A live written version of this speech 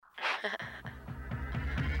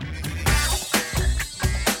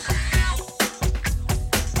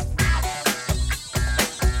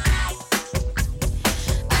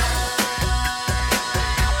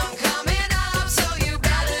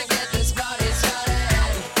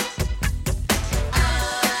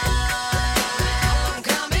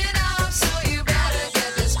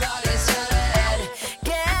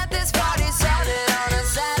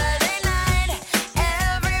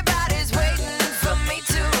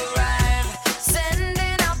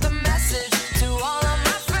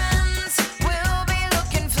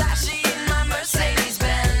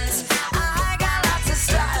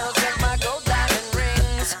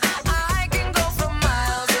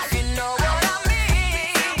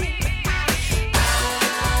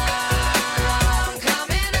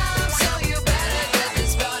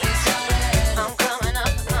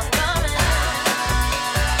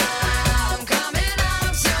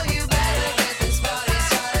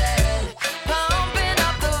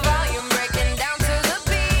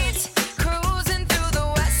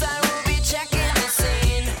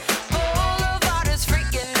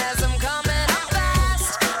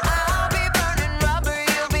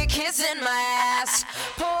in my ass.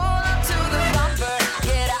 Pull up to the bumper,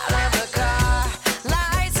 get out of the car.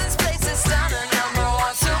 License plates is stunning, number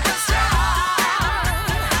one superstar.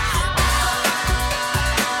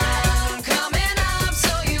 I'm coming up,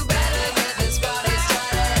 so you better get this party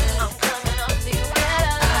started. I'm coming up, so you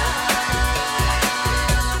better.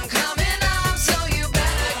 I'm coming up, so you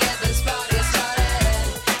better get this party started.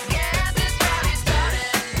 Get this party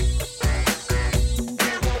started.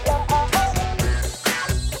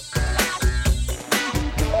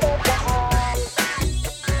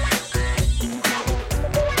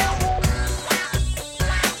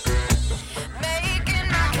 Making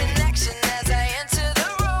my connection as I enter the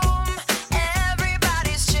room.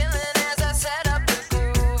 Everybody's chilling as I set up the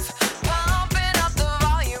groove. Pumping up the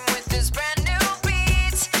volume with this brand new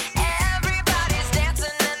beat. Everybody's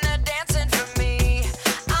dancing and they're dancing for me.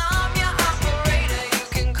 I'm your operator, you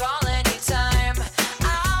can call anytime.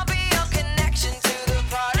 I'll be your connection to the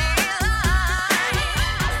party line.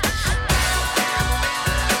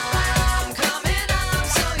 I'm coming up,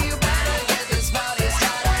 so you better get this party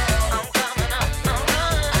started. I'm coming up, I'm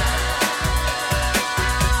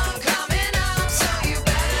coming up, so you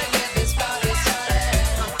better get this party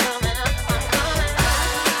started. I'm coming up, I'm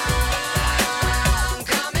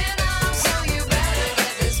coming up, so you better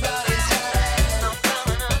get this party started. I'm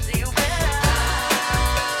coming up, so you better.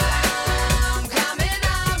 I'm coming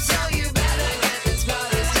up, so you better get this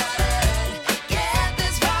party started. Get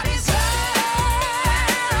this party started.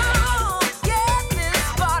 Get this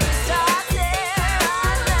party started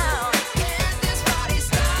right now. Get this party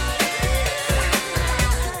started.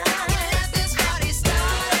 Get this party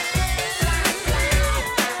started.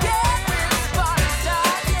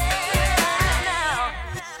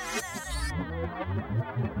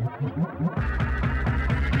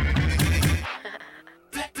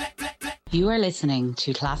 You are listening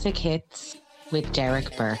to Classic Hits with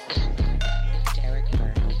Derek Burke.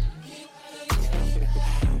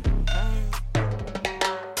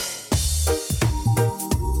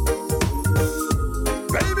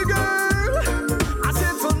 Baby girl, I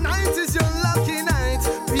said tonight is your lucky night.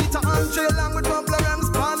 Peter Andre along with Bubbler and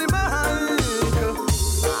Spanny Mike.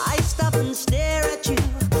 I stop and stare at you,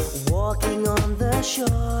 walking on the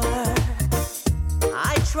shore.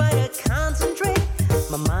 I try to concentrate,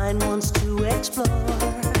 my mind wants to explore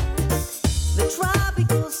the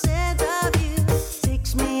tropical scent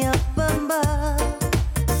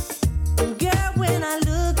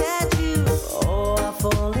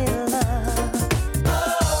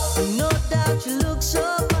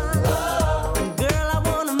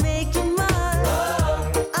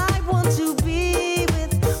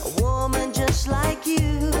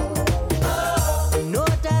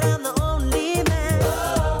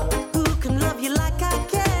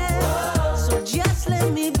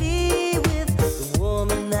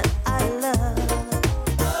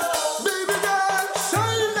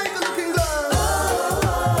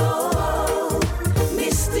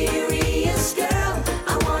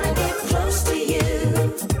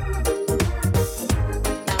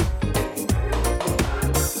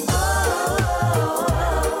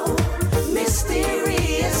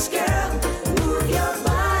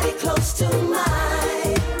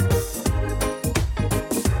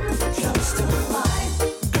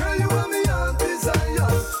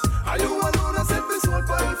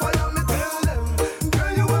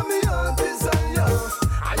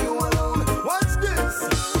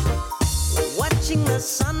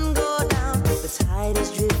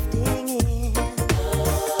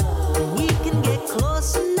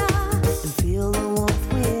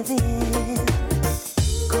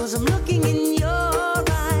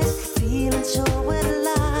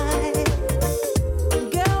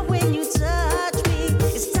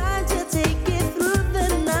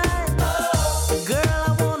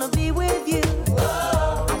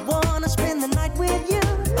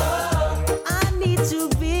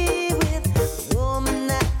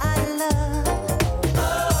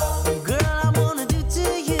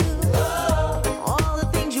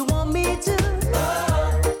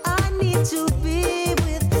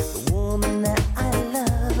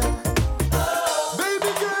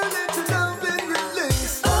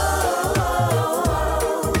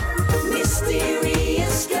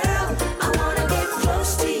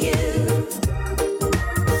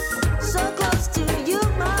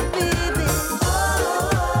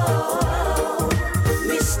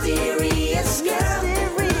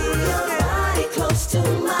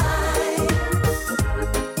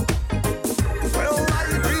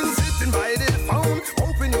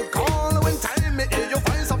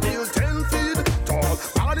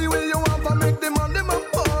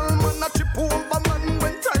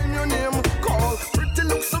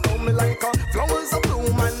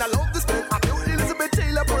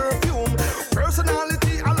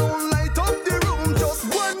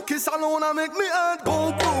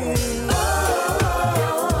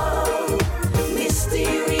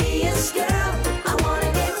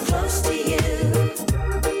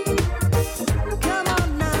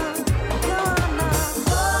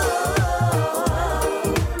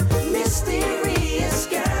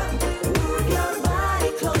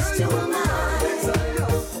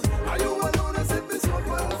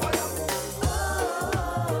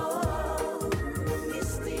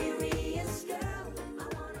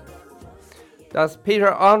That's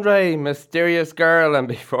Peter Andre, Mysterious Girl, and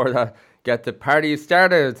before that, Get the Party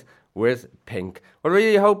Started with Pink. Well,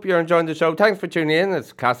 really hope you're enjoying the show. Thanks for tuning in.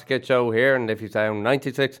 It's Classic Hit Show here on Liffey Sound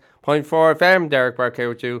 96.4 FM. Derek Burke here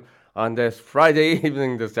with you on this Friday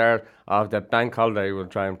evening, the start of the bank holiday. We'll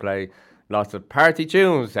try and play lots of party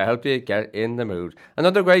tunes to help you get in the mood.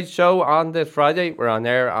 Another great show on this Friday. We're on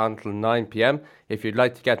air until 9 p.m. If you'd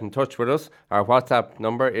like to get in touch with us, our WhatsApp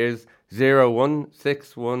number is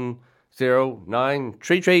 016109339.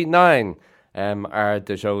 Are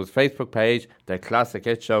the show's Facebook page, The Classic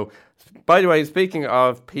Hit Show. By the way, speaking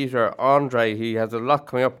of Peter Andre, he has a lot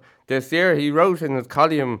coming up this year. He wrote in his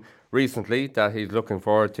column recently that he's looking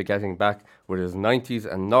forward to getting back with his 90s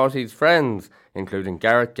and noughties friends, including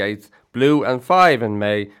Gareth Gates, Blue and Five in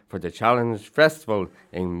May for the Challenge Festival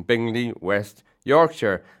in Bingley, West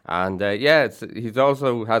Yorkshire. And he's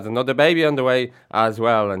also has another baby on the way as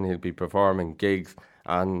well, and he'll be performing gigs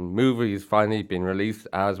and movies finally been released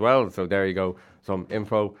as well. So there you go, some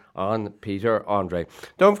info on Peter Andre.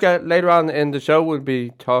 Don't forget, later on in the show we'll be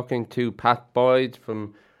talking to Pat Boyd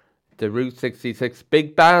from the Route 66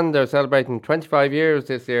 Big Band. They're celebrating 25 years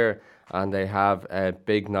this year, and they have a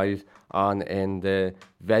big night on in the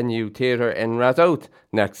Venue Theatre in Razout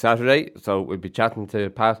next Saturday. So we'll be chatting to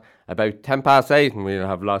Pat about 8:10, and we'll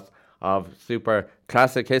have lots of super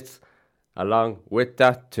classic hits along with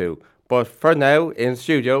that too. But for now, in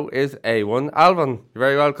studio is A1-Alvin. You're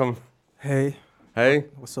very welcome. Hey. Hey.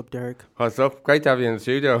 What's up, Derek? What's up? Great to have you in the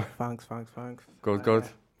studio. Thanks. Good.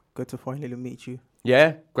 Good to finally meet you.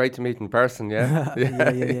 Yeah, great to meet in person, yeah.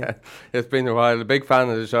 Yeah. It's been a while. A big fan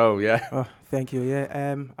of the show, yeah. Oh, thank you,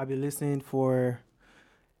 yeah. I've been listening for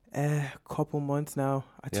a couple months now.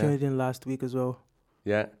 I tuned in last week as well.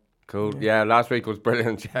 Yeah. Cool. Yeah, last week was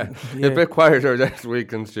brilliant. Yeah. Yeah. A bit quieter this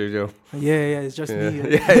week in studio. Yeah, it's just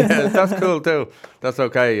me. Yeah, that's cool too. That's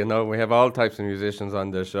okay, you know. We have all types of musicians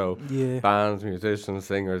on this show. Yeah. Bands, musicians,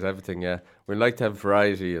 singers, everything, yeah. We like to have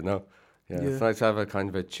variety, you know. Yeah, it's nice to have a kind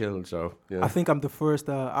of a chill show. Yeah. I think I'm the first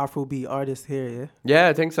Afrobeat artist here, yeah? Yeah,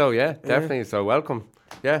 I think so, yeah. Definitely, so welcome.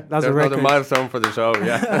 Yeah, that's another milestone for the show,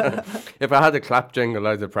 yeah. If I had a clap jingle,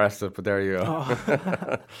 I'd have pressed it, but there you go.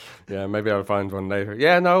 Oh. Yeah, maybe I'll find one later.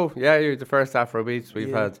 You're the first Afrobeats.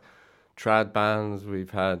 We've had trad bands,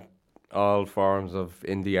 we've had all forms of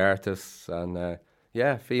indie artists, and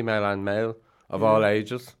female and male of all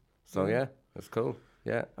ages. So it's cool.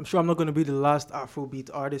 Yeah, I'm sure I'm not going to be the last Afrobeat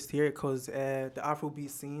artist here, because the Afrobeat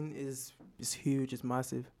scene is huge, it's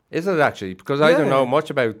massive. Is it actually? Because I don't know much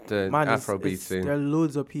about the Afrobeat scene. There are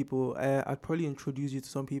loads of people. I'd probably introduce you to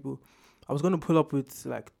some people. I was going to pull up with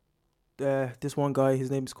this one guy. His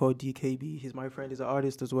name is called DKB. He's my friend. He's an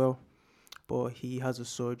artist as well. But he has a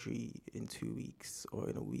surgery in 2 weeks or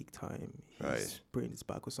in a week time. He's bringing his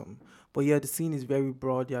back or something. But yeah, the scene is very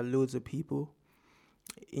broad. There are loads of people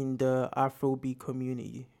in the Afrobeat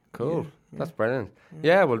community. Cool. That's brilliant.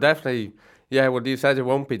 Yeah, well, definitely. Yeah, well, you said it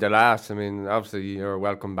won't be the last. I mean, obviously, you're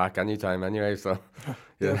welcome back anytime anyway, so.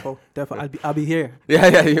 Yeah. Definitely. I'll be here.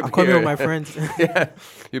 Yeah, I'll come here with my friends. Yeah,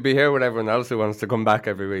 you'll be here with everyone else who wants to come back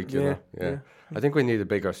every week, you know. Yeah. I think we need a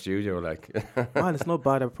bigger studio, like. Man, it's not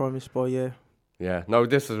bad, I promise, but yeah. Yeah, no,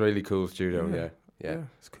 this is a really cool studio, yeah.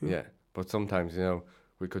 It's cool. Yeah, but sometimes, you know,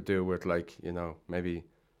 we could do with, like, you know, maybe...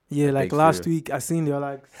 Yeah, like last week, I seen there were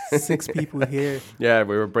like 6 people here. Yeah,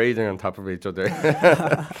 we were breathing on top of each other.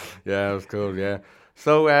 Yeah, it was cool, yeah.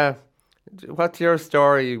 So, what's your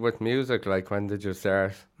story with music? Like, when did you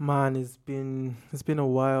start? Man, it's been a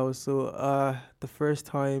while. So, the first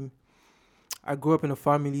time, I grew up in a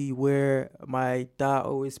family where my dad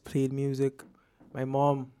always played music. My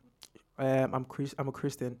mom, I'm a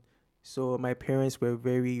Christian. So my parents were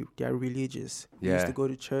they're religious. We used to go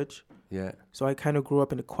to church. Yeah. So I kind of grew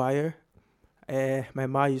up in the choir. My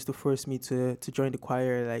mom used to force me to join the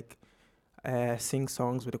choir, like sing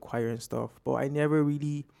songs with the choir and stuff. But I never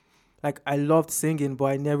really, I loved singing, but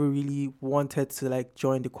I never really wanted to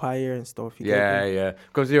join the choir and stuff. Yeah.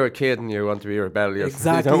 Because you're a kid and you want to be rebellious.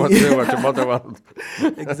 Exactly. You don't want to do what your mother wants.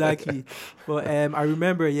 Exactly. But I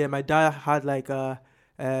remember, my dad had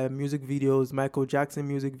music videos, Michael Jackson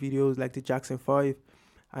music videos, like the Jackson 5.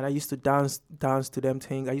 And I used to dance to them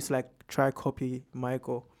things. I used to try copy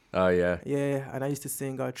Michael. Oh, yeah. Yeah, and I used to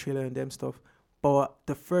sing Thriller and them stuff. But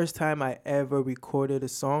the first time I ever recorded a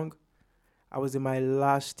song, I was in my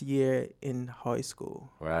last year in high school.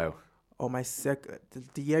 Wow. Or my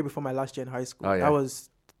the year before my last year in high school. Oh, yeah. That was,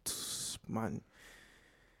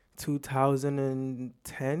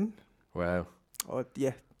 2010. Wow. Or,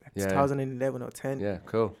 yeah, Yeah. 2011 or 10. Yeah,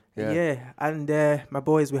 cool. Yeah. Yeah, and my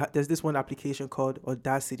boys, there's this one application called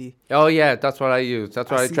Audacity. Oh yeah, that's what I use.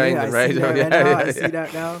 That's what I trained in I see radio. that Yeah, right now. yeah, I yeah. see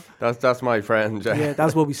that now. That's my friend. Yeah,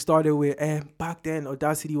 that's what we started with. Back then,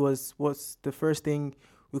 Audacity was the first thing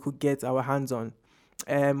we could get our hands on.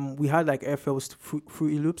 We had like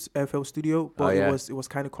Fruity Loops, FL Studio, but yeah. it was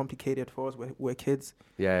kind of complicated for us. We're kids.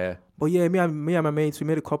 Yeah. But yeah, me and my mates, we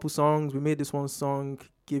made a couple songs. We made this one song,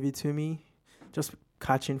 "Give It To Me," just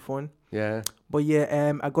catching fun. Yeah. But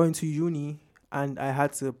yeah, I got into uni and I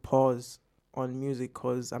had to pause on music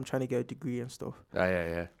because I'm trying to get a degree and stuff.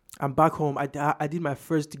 Yeah. I'm back home. I did my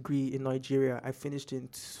first degree in Nigeria. I finished in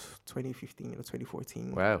 2015 or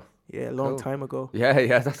 2014. Wow. Yeah, a long Cool. time ago.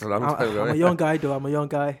 Yeah, that's a long time ago. I'm a young guy though. I'm a young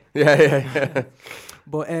guy. Yeah.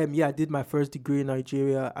 But yeah, I did my first degree in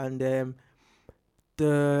Nigeria, and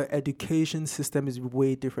the education system is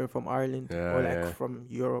way different from Ireland from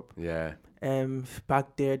Europe. Yeah.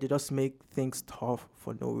 Back there they just make things tough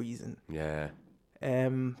for no reason. Yeah.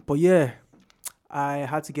 But yeah, I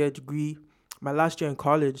had to get a degree. My last year in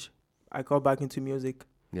college, I got back into music.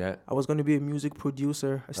 Yeah. I was going to be a music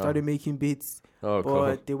producer. I started making beats, Oh, but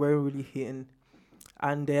cool. they weren't really hitting.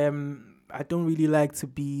 And I don't really like to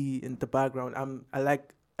be in the background. I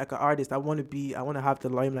like an artist. I want to have the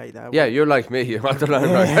limelight. Yeah, you're like me. You want to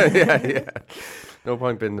learn, right? Yeah. No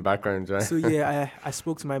point being in the background, right? So yeah, I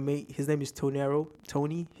spoke to my mate. His name is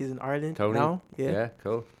Tony. He's in Ireland Tony? now. Yeah,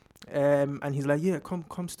 cool. And he's like, yeah,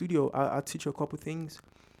 come studio. I'll teach you a couple things.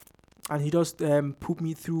 And he just put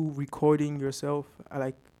me through recording yourself. I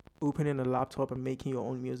like opening a laptop and making your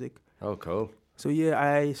own music. Oh, cool. So yeah,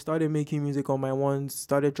 I started making music on my ones.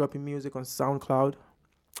 Started dropping music on SoundCloud,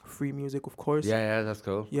 free music, of course. Yeah, that's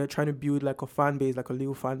cool. Yeah, trying to build like a fan base, like a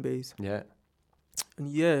little fan base. Yeah. And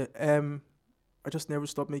yeah, I just never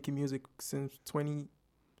stopped making music since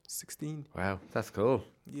 2016. Wow, that's cool.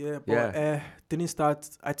 Yeah, but didn't start.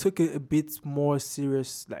 I took it a bit more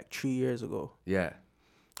serious like 3 years ago. Yeah.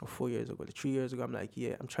 Or 4 years ago. 3 years ago, I'm like,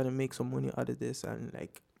 yeah, I'm trying to make some money out of this, and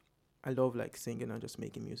like, I love like singing and just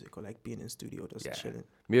making music, or like being in studio, just chilling.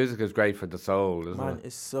 Music is great for the soul, isn't Man, it?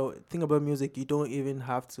 it's so. Thing about music, you don't even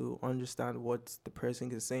have to understand what the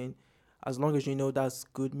person is saying. As long as you know that's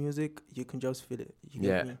good music, you can just feel it. You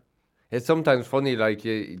get me? It's sometimes funny, like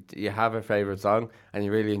you have a favorite song and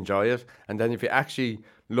you really enjoy it, and then if you actually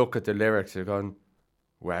look at the lyrics, you're going,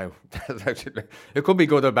 wow, that's actually, it could be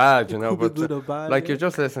good or bad, you know, but good or bad, like you're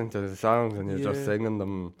just listening to the songs and you're just singing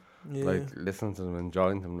them, Yeah. like listening to them,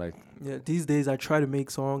 enjoying them, like. Yeah, these days I try to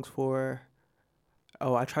make songs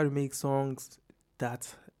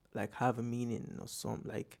that like have a meaning or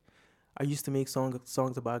something. Like, I used to make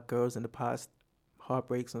songs about girls in the past,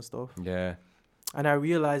 heartbreaks and stuff. Yeah. And I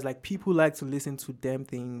realized like people like to listen to them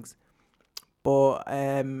things, but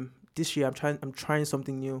this year I'm trying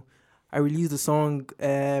something new. I released a song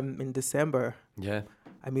in December. Yeah.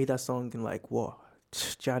 I made that song in like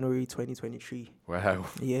January 2023. Wow.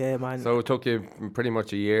 Yeah, man. So it took you pretty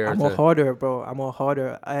much a year. I'm a harder, bro.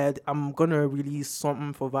 I'm gonna release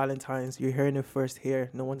something for Valentine's. You're hearing it first here.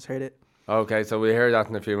 No one's heard it. Okay, so we'll hear that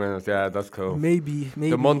in a few minutes. Yeah, that's cool. Maybe.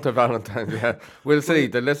 The month of Valentine's, yeah. We'll see.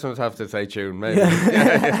 The listeners have to stay tuned, maybe.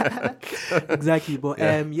 Yeah. Exactly. But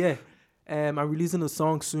Yeah. I'm releasing a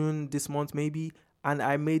song soon this month, maybe. And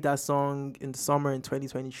I made that song in the summer in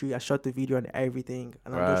 2023. I shot the video and everything,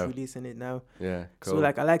 and I'm just releasing it now. Yeah, cool. So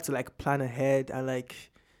like I like to like plan ahead and like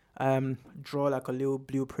draw like a little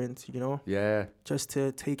blueprint, you know? Yeah. Just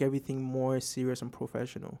to take everything more serious and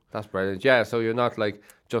professional. That's brilliant. Yeah, so you're not like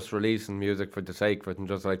just releasing music for the sake of it and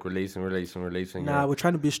just like releasing. Nah, we're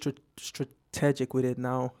trying to be strategic with it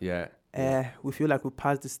now. Yeah. We feel like we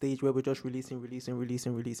passed the stage where we're just releasing.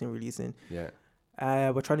 Yeah.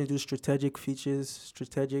 We're trying to do strategic features,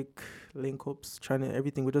 strategic link-ups,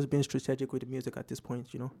 everything. We're just being strategic with the music at this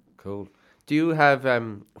point, you know? Cool. Do you have,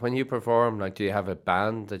 when you perform, like, do you have a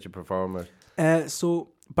band that you perform with? So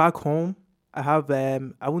back home, I have,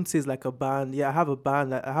 I wouldn't say it's like a band. Yeah, I have a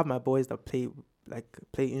band. I have my boys that play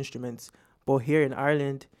instruments. But here in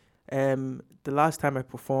Ireland, the last time I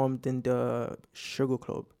performed in the Sugar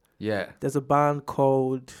Club, there's a band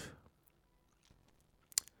called...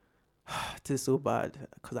 This is so bad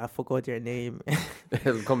because I forgot their name.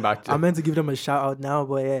 It'll come back to you. I meant to give them a shout out now,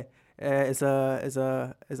 but yeah, it's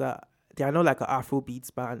a they are not like an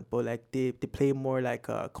Afrobeats band, but like they play more like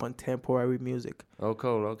contemporary music. Oh,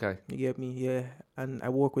 cool. Okay. You get me? Yeah, and I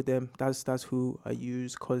work with them. That's who I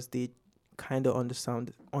use because they kind of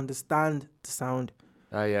understand the sound.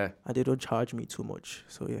 Oh, yeah. And they don't charge me too much.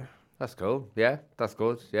 So yeah. That's cool. Yeah, that's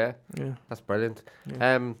good. Yeah. Yeah. That's brilliant.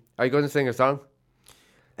 Yeah. Are you going to sing a song?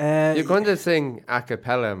 You're going to sing a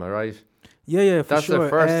cappella, am I right? Yeah, for That's sure. the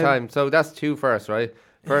first time. So that's two firsts, right?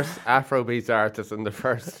 First Afrobeats artist and the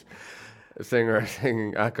first singer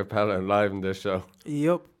singing a cappella live in this show.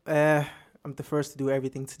 Yep. I'm the first to do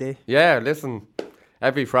everything today. Yeah, listen,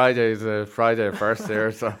 every Friday is a Friday first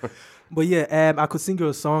here, so But yeah, I could sing you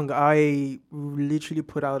a song. I literally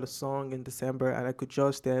put out a song in December, and I could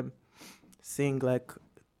just sing like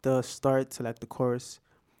the start to like the chorus,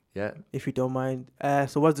 yeah. if you don't mind.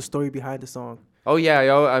 So what's the story behind the song? Oh yeah,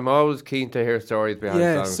 I'm always keen to hear stories behind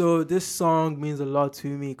songs. So this song means a lot to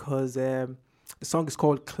me because the song is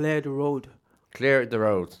called Clear the Road. Clear the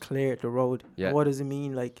road. Clear the road. Yeah. And what does it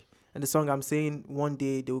mean? Like, in the song I'm saying, one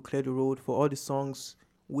day they will clear the road for all the songs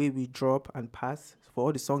where we drop and pass, for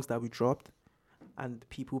all the songs that we dropped and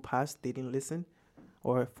people passed, they didn't listen,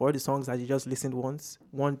 or for all the songs that you just listened once,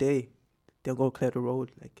 one day they'll go clear the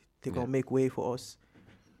road. Like, they're going to make way for us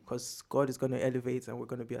because God is going to elevate and we're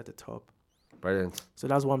going to be at the top. Brilliant. So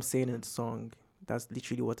that's what I'm saying in the song. That's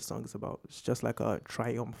literally what the song is about. It's just like a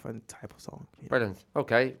triumphant type of song. You know? Brilliant.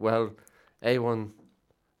 Okay, well,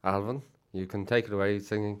 A1-Alvin, you can take it away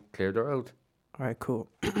singing Clear the Road. All right, cool.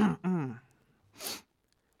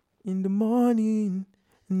 In the morning,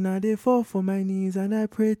 I dey fall for my knees and I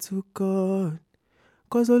pray to God.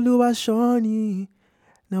 Cause Oluwa Shoni.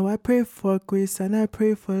 Now I pray for grace and I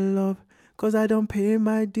pray for love. Cause I don't pay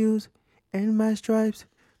my dues and my stripes.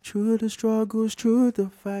 Through the struggles, through the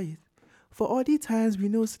fight. For all the times we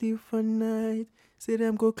no sleep for night. Say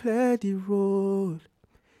them go clear the road.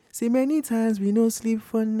 Say many times we no sleep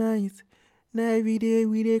for night. Now every day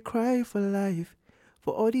we dey cry for life.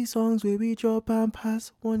 For all these songs where we drop and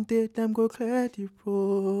pass, one day them go clear the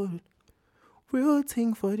road. Real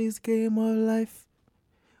thing for this game of life.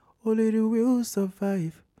 Only the will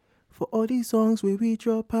survive. For all these songs where we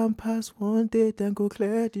drop and pass, one day them go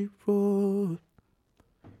clear the road.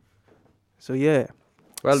 So yeah.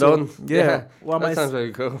 Well done. Yeah. What am that I sounds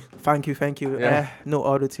really cool. Thank you. Yeah. No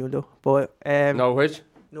auto tune though. But No which?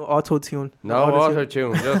 no auto tune. No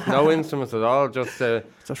auto-tune. Just no instruments at all. Just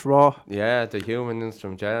Just raw. yeah, the human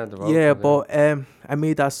instrument. Yeah, the vocals, Yeah, but I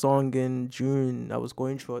made that song in June. I was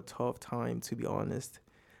going through a tough time, to be honest.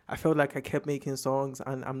 I felt like I kept making songs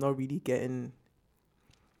and I'm not really getting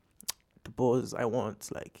the buzz I want.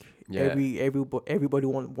 Like everybody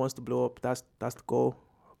wants to blow up. That's the goal.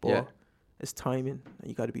 But it's timing and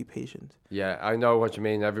you got to be patient. Yeah, I know what you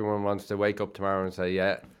mean. Everyone wants to wake up tomorrow and say,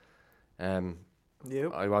 yeah,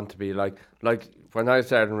 I want to be like when I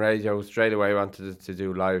started in radio, straight away I wanted to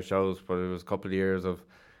do live shows, but it was a couple of years of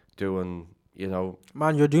doing, you know.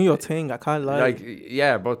 Man, you're doing your thing. I can't lie. Like,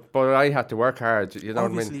 yeah, but I had to work hard. You know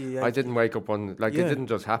Obviously, what I mean? yeah. I didn't wake up it didn't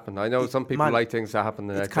just happen. I know some people like things to happen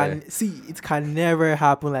the next day. It can never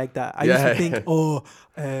happen like that. I used to think,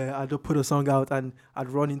 I'd put a song out and I'd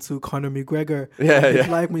run into Conor McGregor.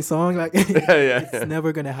 He'd like my song. Like, it's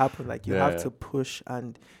never gonna happen. Like, you have to push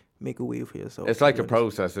and make a way for yourself. It's like a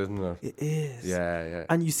process, isn't it? It is. Yeah.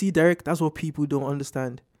 And you see, Derek, that's what people don't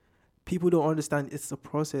understand. People don't understand it's a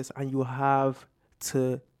process and you have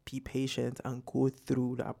to be patient and go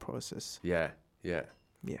through that process. Yeah.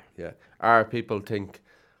 Or people think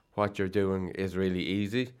what you're doing is really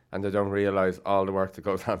easy and they don't realise all the work that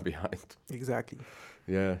goes on behind. Exactly.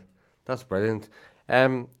 Yeah, that's brilliant.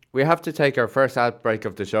 We have to take our first ad break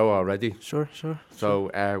of the show already. Sure.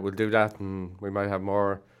 So we'll do that and we might have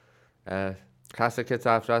more classic hits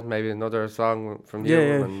after that, maybe another song from you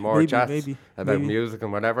and more chats about music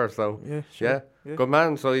and whatever. So yeah, good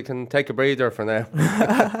man. So you can take a breather for now.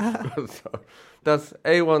 So that's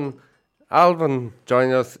A1-Alvin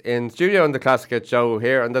joining us in studio on the Classic Hits show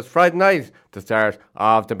here, and that's Friday night, the start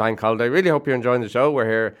of the bank holiday. Really hope you're enjoying the show. We're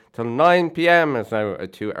here till 9 p.m. It's now a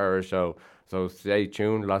 2-hour show, so stay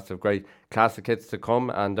tuned. Lots of great classic hits to come,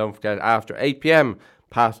 and don't forget after 8 p.m.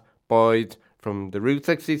 Pat Boyd from the Route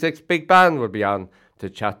 66 Big Band will be on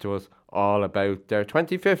to chat to us all about their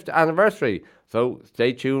 25th anniversary. So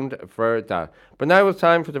stay tuned for that. But now it's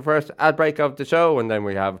time for the first ad break of the show, and then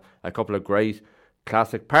we have a couple of great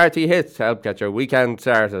classic party hits to help get your weekend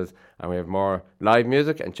started. And we have more live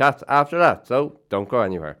music and chats after that. So don't go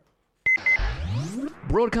anywhere.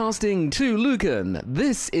 Broadcasting to Lucan,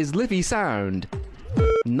 this is Liffey Sound,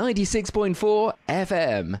 96.4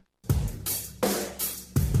 FM.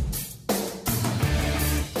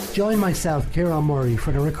 Join myself, Kieran Murray,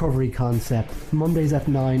 for the Recovery Concept, Mondays at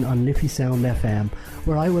 9 on Liffey Sound FM,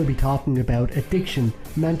 where I will be talking about addiction,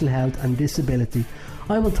 mental health and disability.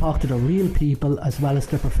 I will talk to the real people as well as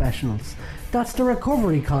the professionals. That's the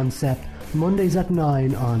Recovery Concept, Mondays at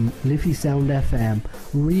 9 on Liffey Sound FM,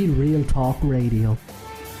 real talk radio.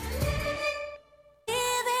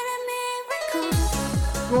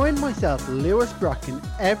 Growing myself, Lewis Bracken,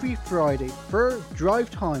 every Friday for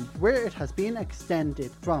Drive Time, where it has been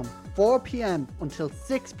extended from 4 p.m. until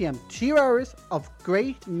 6 p.m. 2 hours of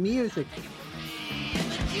great music.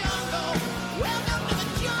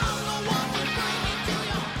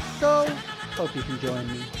 So, hope you can join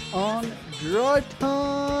me on Drive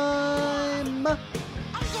Time.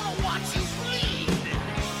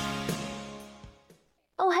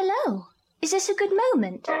 Oh, hello. Is this a good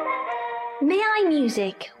moment? May I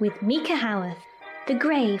Music with Mika Howarth, the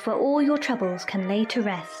grave where all your troubles can lay to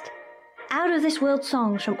rest. Out of this world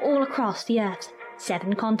songs from all across the earth's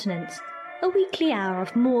 7 continents. A weekly hour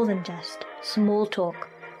of more than just small talk.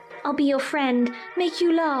 I'll be your friend, make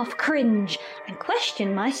you laugh, cringe, and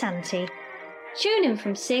question my sanity. Tune in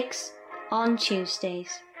from 6 on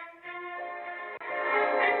Tuesdays.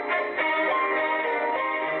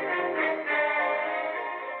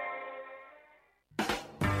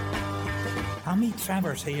 Tommy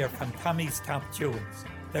Travers here from Tommy's Top Tunes.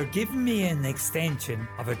 They're giving me an extension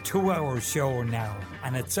of a 2-hour show now,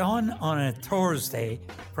 and it's on a Thursday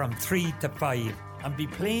from 3 to 5. I'll be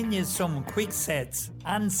playing you some quick sets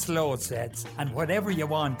and slow sets and whatever you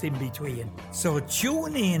want in between. So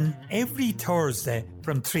tune in every Thursday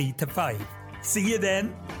from 3 to 5. See you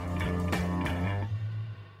then.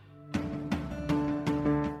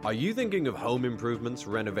 Are you thinking of home improvements,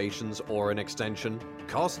 renovations, or an extension?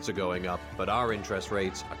 Costs are going up, but our interest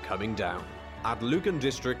rates are coming down. At Lucan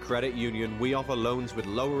District Credit Union, we offer loans with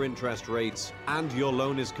lower interest rates, and your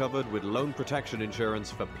loan is covered with loan protection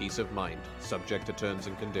insurance for peace of mind, subject to terms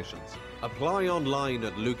and conditions. Apply online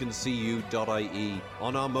at lucancu.ie,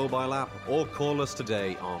 on our mobile app, or call us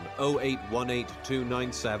today on 0818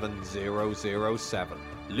 297 007.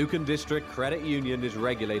 Lucan District Credit Union is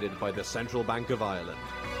regulated by the Central Bank of Ireland.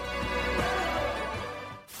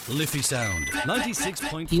 Liffey Sound,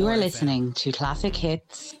 96.4. You are listening to Classic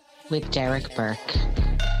Hits with Derek Burke.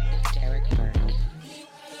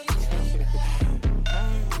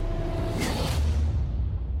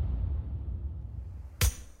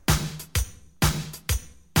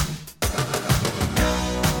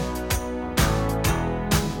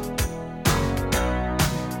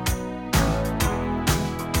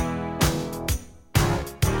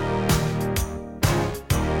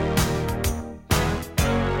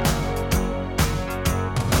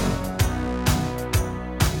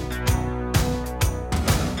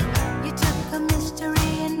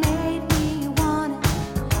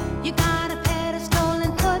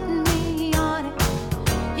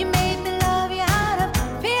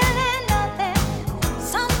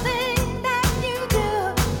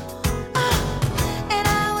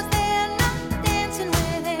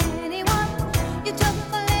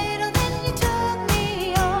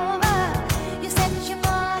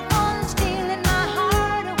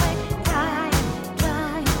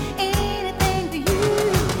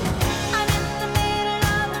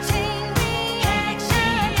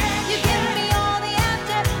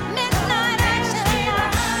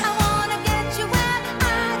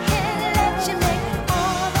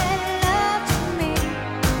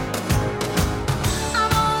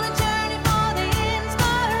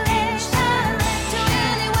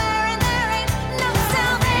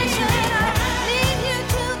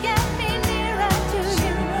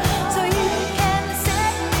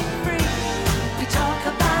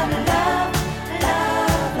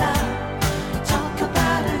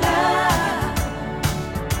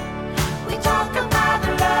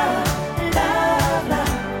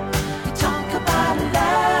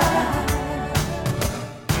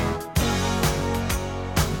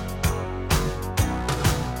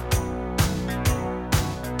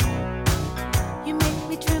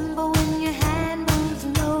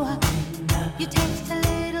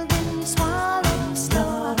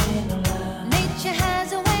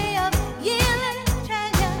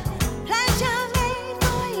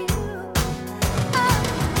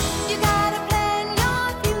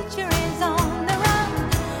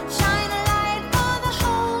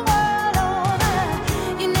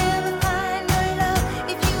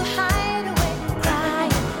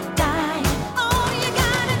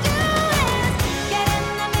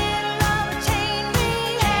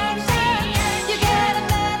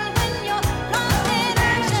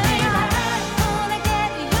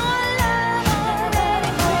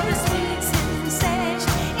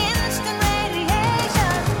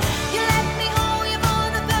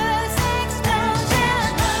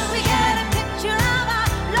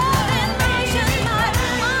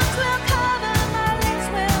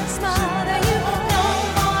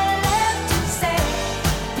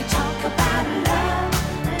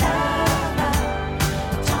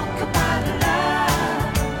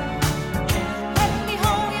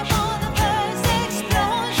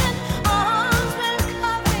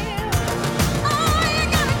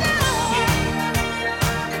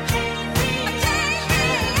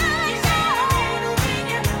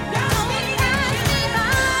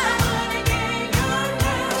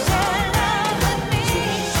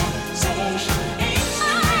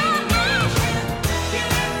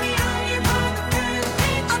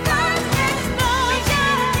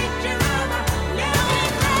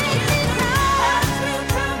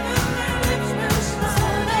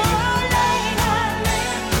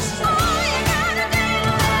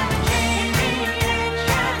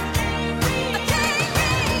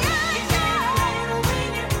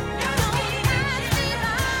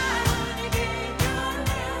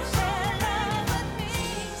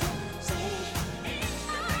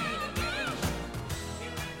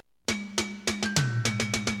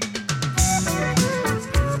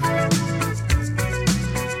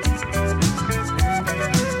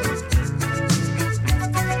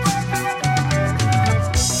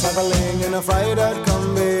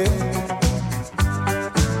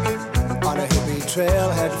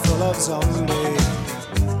 someday.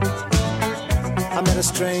 I met a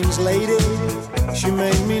strange lady, she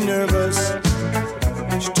made me nervous.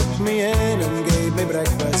 She took me in and gave me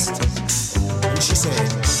breakfast. And she said,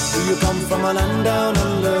 do you come from a land down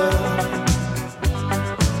under?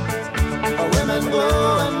 Where women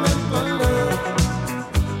go and men wonder.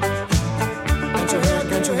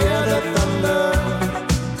 Can't you hear the thunder?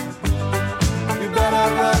 You better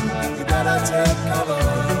run, you better take cover.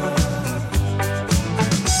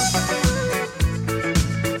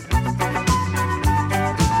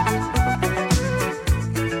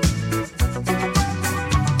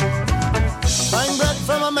 Buying bread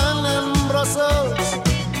from a man in Brussels.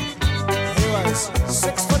 He was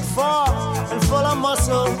 6'4" and full of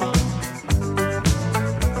muscle.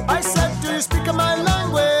 I said, do you speak my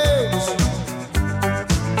language?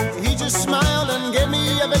 He just smiled and gave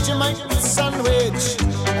me a Vegemite sandwich.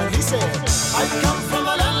 And he said, I come from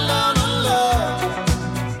a land down under.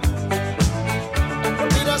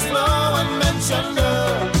 Peter's flow and Manchester.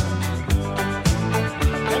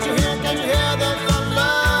 Can't you hear the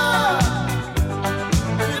thunder?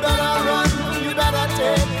 You better run, you better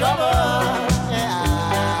take cover.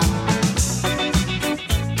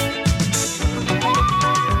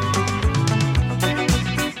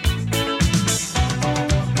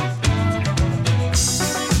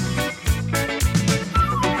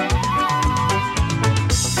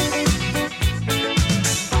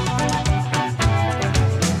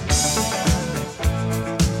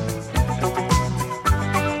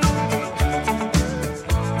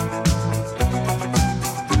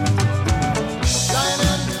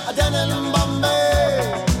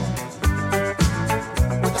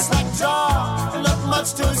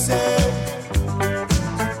 To say,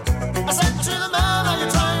 I said to the man, are you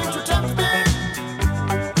trying to tempt me?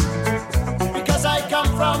 Because I come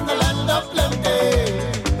from the land of plenty.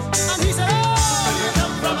 And he said, oh, you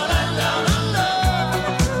come from a land down under.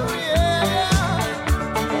 Yeah,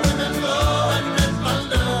 women go and men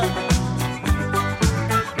wonder.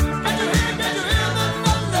 Can't you hear the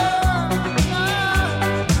thunder?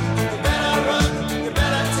 You better run, you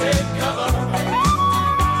better take cover.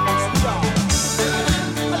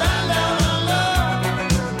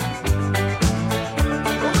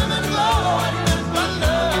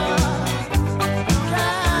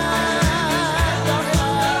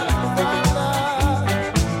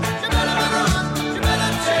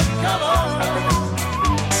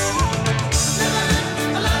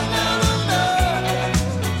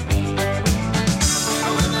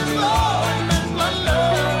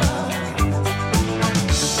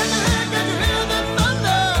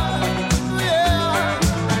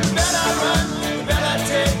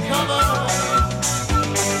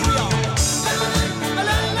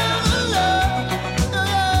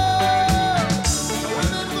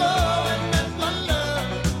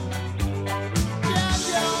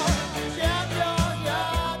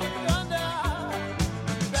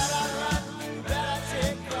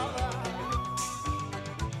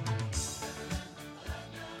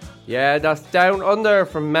 Yeah, that's Down Under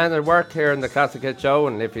from Men at Work here in the Classic Hit Show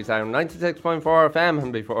and Liffey Sound 96.4 FM,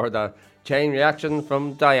 and before that, Chain Reaction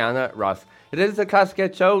from Diana Ross. It is the Classic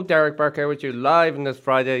Hit Show. Derek Burke here with you live on this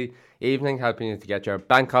Friday evening, helping you to get your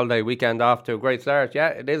bank holiday weekend off to a great start. Yeah,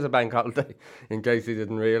 it is a bank holiday, in case you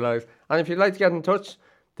didn't realise. And if you'd like to get in touch,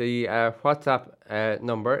 the WhatsApp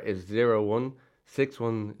number is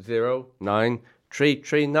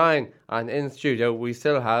 016109339. And in studio, we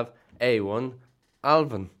still have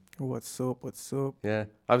A1-Alvin. What's up? Yeah,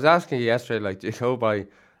 I was asking you yesterday, like, do you go by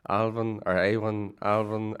Alvin or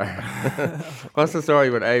A1-Alvin? What's the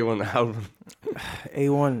story with A1-Alvin?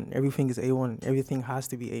 A1, everything is A1. Everything has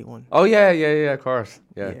to be A1. Oh, yeah, of course.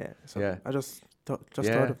 Yeah. So I just thought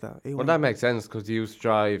of that. A1. Well, that makes sense because you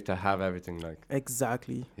strive to have everything like.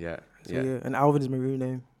 Exactly. Yeah. And Alvin is my real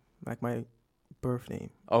name, like my birth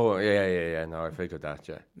name. Oh, yeah. No, I figured that,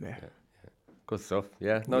 yeah. Good stuff.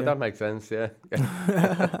 Yeah. No, that makes sense. Yeah.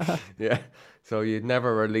 Yeah. So you'd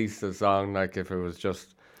never release a song like if it was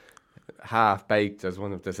just half baked, as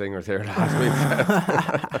one of the singers here last week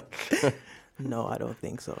said. No, I don't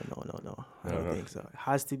think so. No. I don't think so. It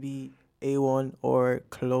has to be A1 or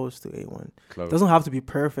close to A1. It doesn't have to be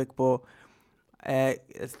perfect, but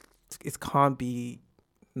it can't be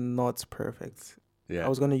not perfect. Yeah. I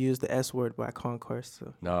was going to use the S word, but I can't curse.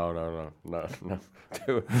 So. No.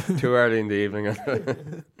 Too early in the evening.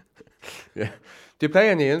 Yeah. Do you play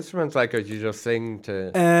any instruments, like, or do you just sing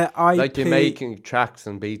to? You're making tracks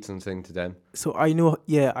and beats and sing to them. So I know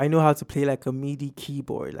how to play like a MIDI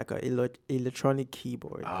keyboard, like a electronic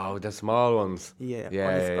keyboard. Oh, the small ones. Yeah,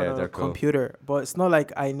 they're cool. Computer, but it's not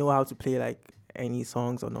like I know how to play like any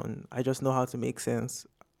songs or none. I just know how to make sense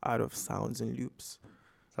out of sounds and loops.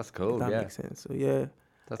 That's cool. If that Yeah. makes sense. So yeah.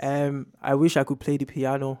 That's, I wish I could play the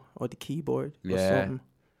piano or the keyboard or yeah. something.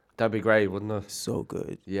 That'd be great, wouldn't it? So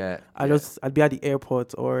good. Yeah. I'd be at the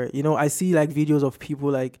airport, or I see like videos of people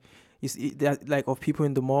like you see that like of people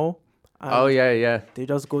in the mall. Oh yeah. They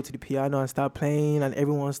just go to the piano and start playing, and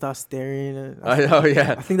everyone starts staring. And I know.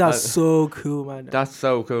 Yeah. I think that's so cool, man. That's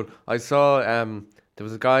so cool. I saw there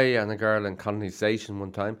was a guy and a girl in Colony Station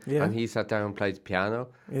one time, Yeah. and he sat down and played piano,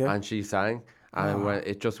 Yeah. and she sang, and Ah.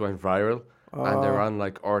 it just went viral, and they were Ah. on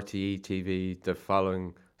like RTE TV the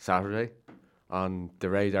following Saturday, on the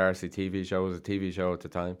Ray Darcy TV show. It was a TV show at the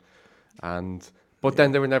time, but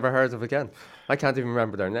then they were never heard of again. I can't even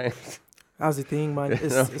remember their names. That's the thing, man.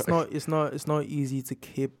 It's not easy to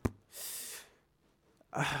keep.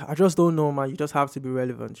 I just don't know, man. You just have to be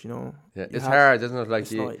relevant, Yeah, You it's have- hard, isn't it? Like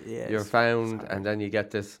it's not- yeah, you're it's found, hard. and then you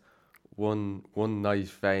get this one night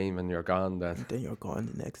fame, and you're gone. Then Then you're gone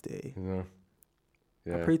the next day.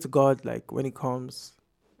 Yeah. I pray to God, like when it comes,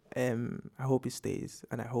 I hope it stays,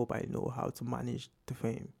 and I hope I know how to manage the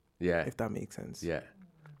fame. Yeah. If that makes sense. Yeah,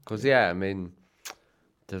 because I mean,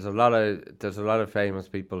 there's a lot of famous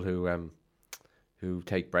people who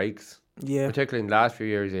take breaks. Yeah. Particularly in the last few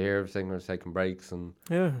years, you hear of singers taking breaks, and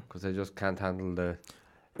Yeah. because they just can't handle the.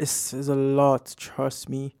 It's a lot, trust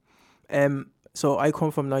me. So I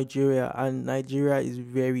come from Nigeria, and Nigeria is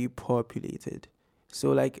very populated.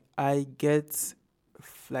 So like I get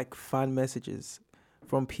like fan messages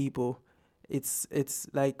from people. It's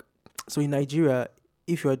like, so in Nigeria,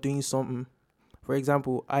 if you are doing something, for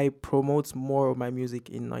example, I promote more of my music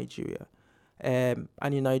in Nigeria. And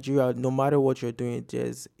in Nigeria, no matter what you're doing,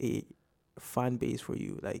 there's a fan base for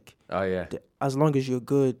you. Like, Oh yeah. as long as you're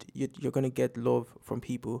good, you're gonna get love from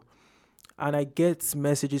people. And I get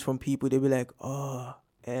messages from people. They be like, "Oh,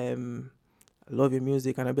 I love your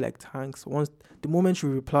music," and I be like, "Thanks." The moment you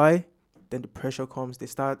reply, then the pressure comes. They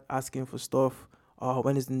start asking for stuff. Oh,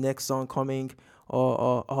 when is the next song coming?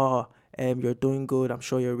 Or you're doing good. I'm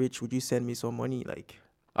sure you're rich. Would you send me some money? Like,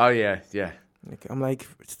 Oh yeah. like I'm like,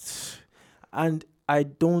 and I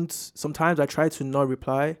don't. Sometimes I try to not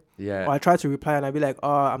reply. Yeah. Or I try to reply and I be like, "Oh,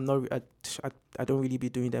 I'm not. I don't really be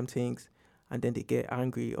doing them things." And then they get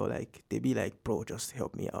angry, or like they be like, "Bro, just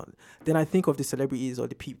help me out." Then I think of the celebrities or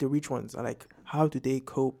the rich ones. Are like, how do they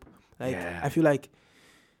cope? Like, Yeah. I feel like,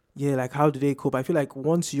 yeah, like how do they cope? I feel like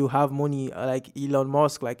once you have money, like Elon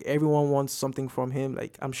Musk, like everyone wants something from him.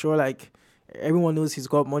 Like I'm sure, like everyone knows he's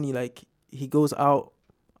got money. Like he goes out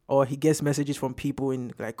or he gets messages from people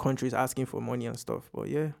in like countries asking for money and stuff. But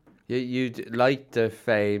yeah, You'd like the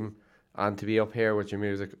fame and to be up here with your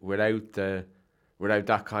music without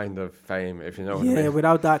that kind of fame, if you know what I yeah, mean.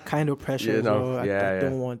 without that kind of pressure, You know, I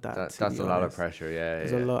don't want that. to That's be a lot of honest. pressure. Yeah,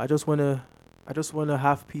 There's yeah. a lot. I just wanna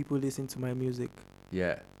have people listen to my music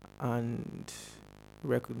Yeah, and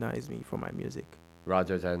recognize me for my music.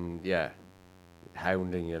 rather than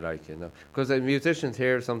hounding you, like, because the musicians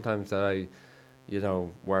here sometimes that I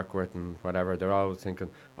work with and whatever, they're always thinking,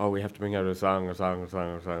 oh, we have to bring out a song,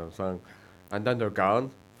 and then they're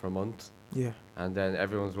gone for months. Yeah. And then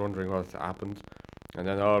everyone's wondering what's happened, and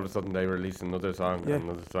then all of a sudden they release another song Yeah. and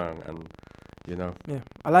another song, and Yeah,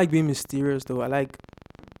 I like being mysterious though. I like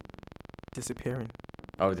disappearing.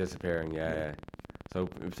 Oh, disappearing, yeah.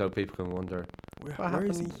 So people can wonder, Where what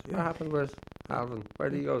is he? happened? Yeah. What happened with Alvin? Where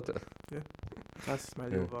did he go to? Yeah, that's my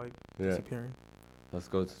little vibe. Yeah. Disappearing. That's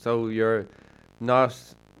good. So you're not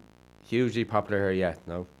hugely popular here yet,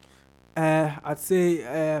 no? I'd say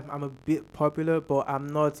I'm a bit popular, but I'm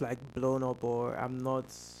not like blown up, or I'm not.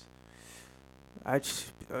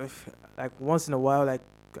 Like once in a while, like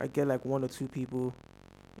I get like 1 or 2 people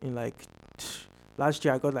in like. Last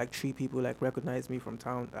year I got like 3 people like recognize me from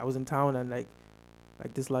town. I was in town and like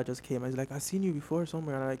this lad just came and he's like, "I've seen you before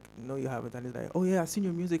somewhere," and I'm like, "No, you haven't." And he's like, "Oh yeah, I've seen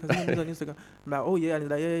your music. I've seen your music on Instagram." I'm like, "Oh yeah," and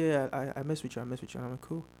he's like, "Yeah, I mess with you. And I'm like,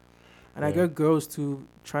 "Cool." And I Yeah. get girls too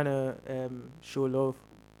trying to show love.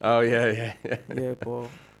 Oh yeah. Yeah, but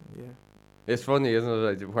yeah. It's funny, isn't it?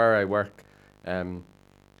 Like, where I work,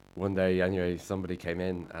 one day anyway, somebody came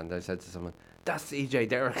in and I said to someone, "That's EJ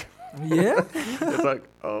Derrick." Yeah. It's like,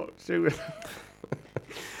 oh shoot.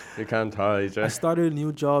 You can't hide. I started a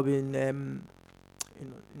new job in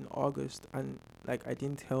August, and like I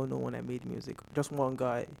didn't tell no one I made music. Just one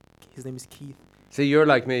guy. His name is Keith. See, you're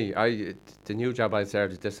like me. The new job I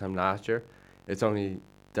started this time last year, it's only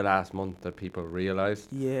the last month that people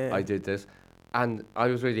realised Yeah. I did this. And I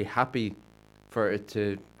was really happy for it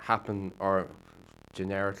to happen or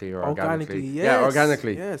generically or organically. Organically, Yeah, yes,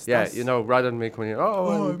 organically. yes, Yeah, that's- rather than me coming in, I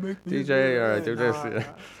I'm make DJ music, or I yeah, do this. nah,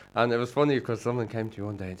 Yeah. And it was funny because someone came to me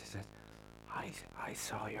one day and they said, I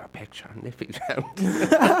saw your picture on Liffey Sound.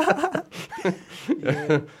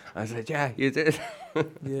 I said, yeah, you did.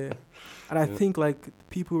 Yeah. And I think like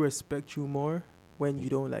people respect you more when you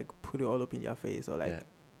don't like put it all up in your face or like.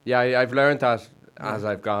 Yeah, I've learned that as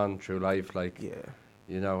I've gone through life. Like, Yeah.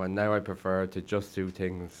 you know, and now I prefer to just do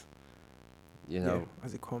things, you know,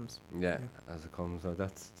 as it comes. Yeah, as it comes. So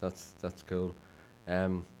that's cool.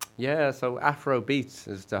 Yeah, so Afro beats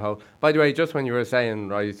is the whole. By the way, just when you were saying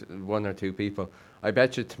right, 1 or 2 people, I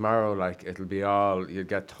bet you tomorrow like it'll be all you'll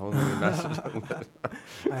get tons of messages.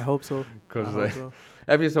 I hope so. Because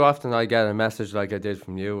every so often I get a message like I did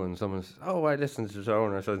from you, and someone says, "Oh, I listened to the show,"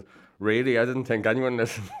 and I said, "Really? I didn't think anyone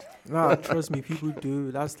listened." No, trust me, people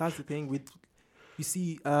do. That's the thing with. You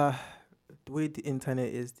see, the way the internet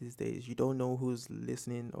is these days, you don't know who's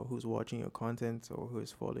listening or who's watching your content or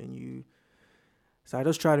who's following you. So I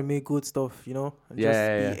just try to make good stuff, you know, and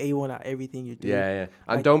just be A1 at everything you do. Yeah.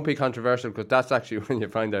 And don't be controversial, because that's actually when you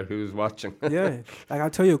find out who's watching. Yeah, like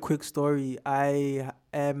I'll tell you a quick story. How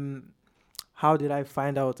did I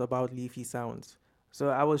find out about Liffey Sounds?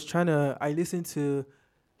 So I only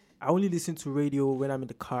listen to radio when I'm in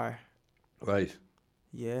the car. Right.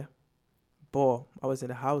 Yeah. But I was in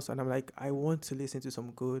the house and I'm like, I want to listen to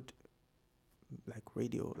some good like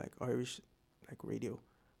radio, like Irish like radio.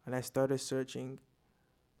 And I started searching,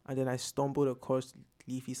 and then I stumbled across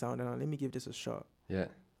Liffey Sound, and let me give this a shot. Yeah.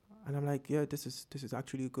 And I'm like, yeah, this is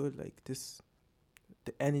actually good. Like the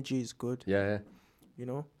energy is good. Yeah. You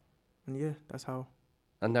know? And yeah, that's how.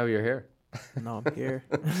 And now you're here. No, I'm here.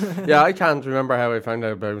 Yeah, I can't remember how I found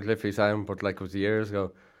out about Liffey Sound, but like it was years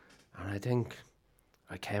ago. And I think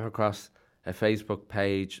I came across a Facebook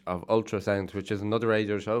page of Ultrasounds, which is another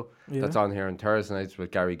radio show that's on here on Thursday nights with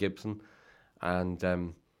Gary Gibson.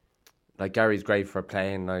 And like Gary's great for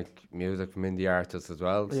playing like music from indie artists as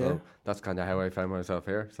well. So that's kind of how I found myself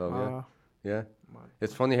here. So yeah.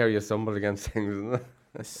 It's funny how you stumble against things, isn't it?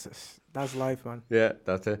 That's life, man. Yeah,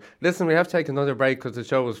 that's it. Listen, we have to take another break because the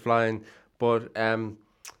show was flying. But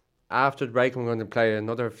after the break, I'm going to play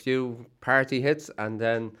another few party hits, and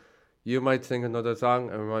then you might sing another song,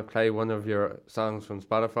 and we might play one of your songs from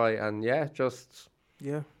Spotify. And just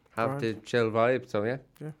have the chill vibe. So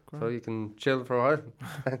so you can chill for a while.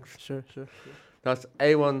 Thanks. Sure. That's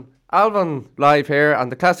A1-Alvin live here on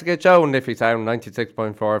the Classic Hit Show on Liffey Sound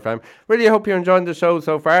 96.4 FM. Really hope you're enjoying the show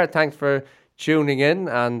so far. Thanks for tuning in.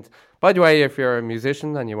 And by the way, if you're a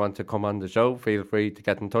musician and you want to come on the show, feel free to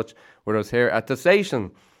get in touch with us here at the station,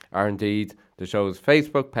 or indeed the show's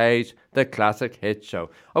Facebook page, The Classic Hit Show.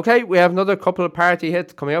 Okay, we have another couple of party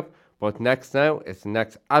hits coming up, but next now it's the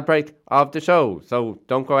next ad break of the show. So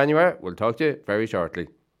don't go anywhere. We'll talk to you very shortly.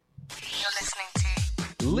 You're listening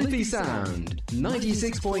to Liffey Sound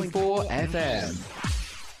 96.4 FM.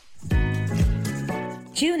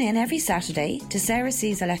 Tune in every Saturday to Sarah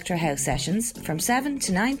C's Electro House Sessions from 7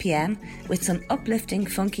 to 9 p.m. with some uplifting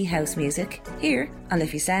funky house music here on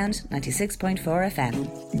Liffey Sound 96.4 FM.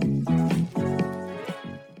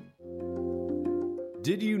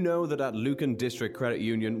 Did you know that at Lucan District Credit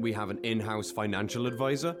Union we have an in-house financial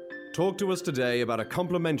advisor? Talk to us today about a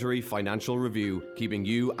complimentary financial review, keeping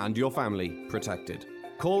you and your family protected.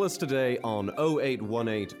 Call us today on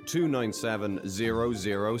 0818 297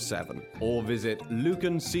 007 or visit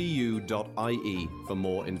lucancu.ie for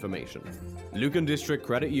more information. Lucan District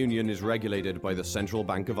Credit Union is regulated by the Central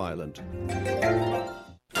Bank of Ireland.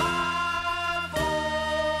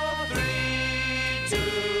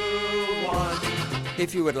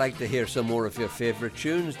 If you would like to hear some more of your favourite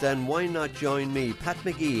tunes, then why not join me, Pat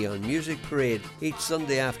McGee, on Music Parade each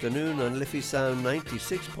Sunday afternoon on Liffey Sound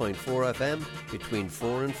 96.4 FM between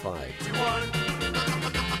 4 and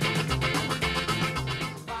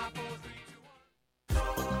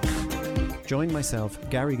 5. Join myself,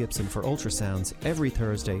 Gary Gibson, for Ultrasounds every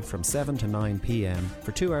Thursday from 7 to 9 p.m.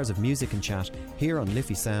 for 2 hours of music and chat here on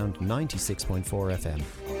Liffey Sound 96.4 FM.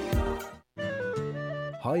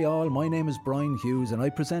 Hi all, my name is Brian Hughes and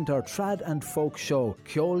I present our trad and folk show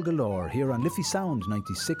Ceol Galore here on Liffey Sound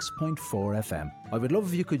 96.4 FM. I would love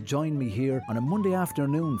if you could join me here on a Monday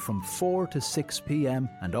afternoon from 4 to 6 p.m.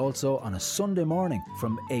 and also on a Sunday morning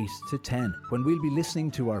from 8 to 10 when we'll be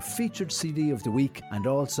listening to our featured CD of the week and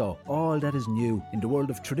also all that is new in the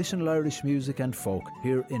world of traditional Irish music and folk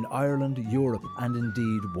here in Ireland, Europe and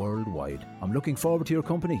indeed worldwide. I'm looking forward to your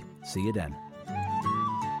company. See you then.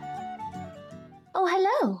 Oh,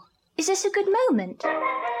 hello. Is this a good moment?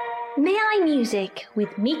 May I Music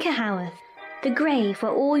with Mika Howarth, the grave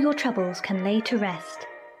where all your troubles can lay to rest.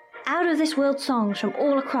 Out of this world songs from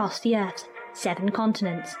all across the earth's 7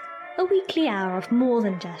 continents. A weekly hour of more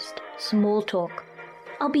than just small talk.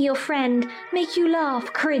 I'll be your friend, make you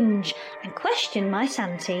laugh, cringe, and question my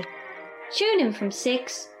sanity. Tune in from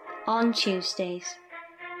 6 on Tuesdays.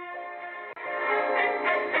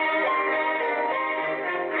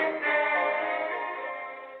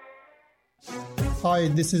 Hi,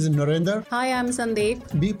 this is Narendra. Hi, I'm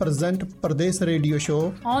Sandeep. We present Pradesh Radio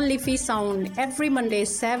Show on Liffey Sound every Monday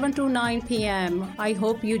 7 to 9 p.m. I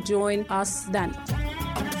hope you join us then.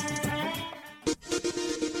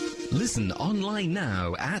 Listen online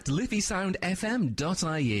now at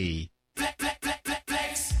liffeysoundfm.ie.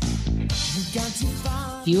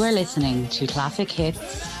 You are listening to Classic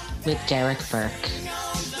Hits with Derek Burke.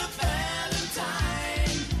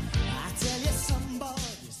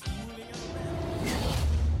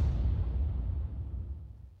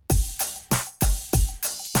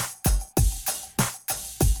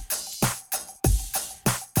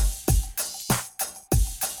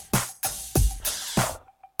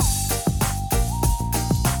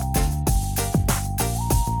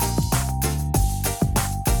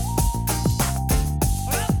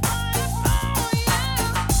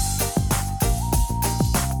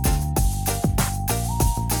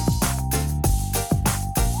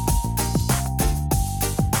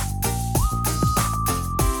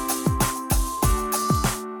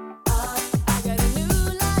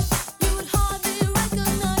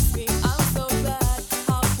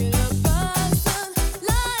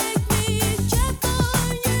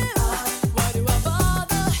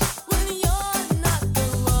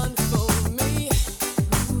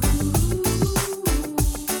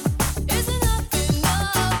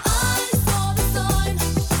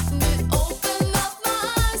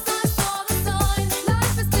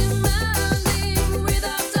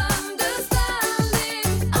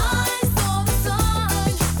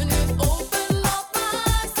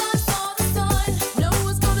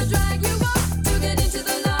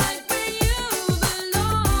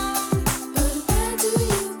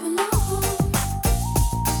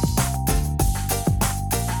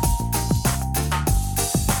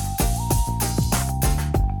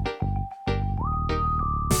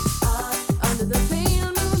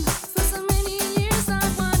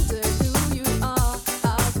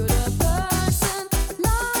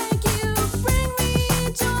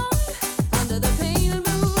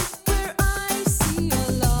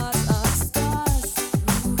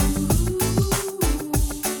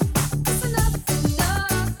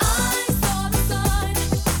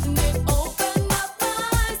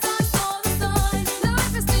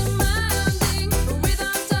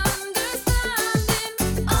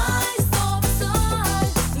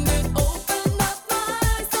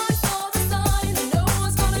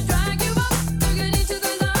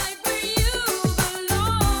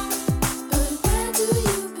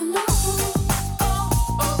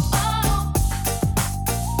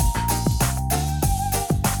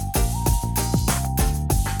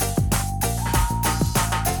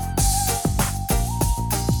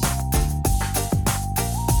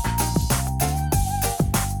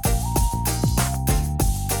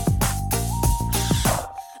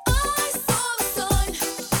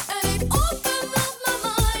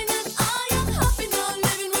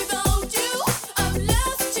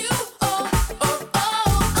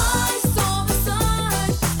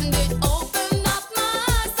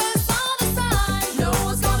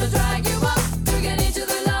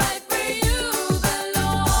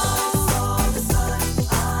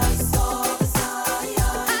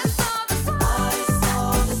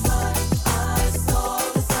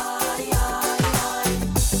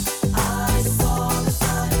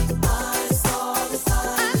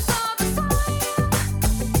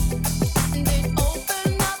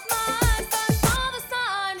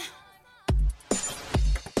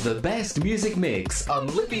 The best music mix on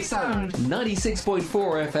Liffey Sound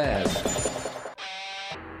 96.4 FM.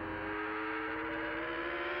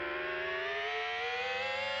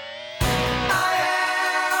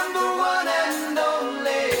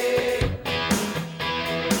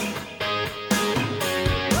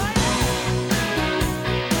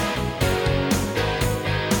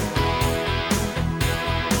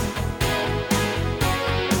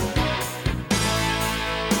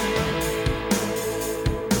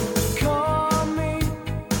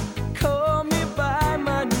 Call me by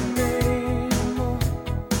my name.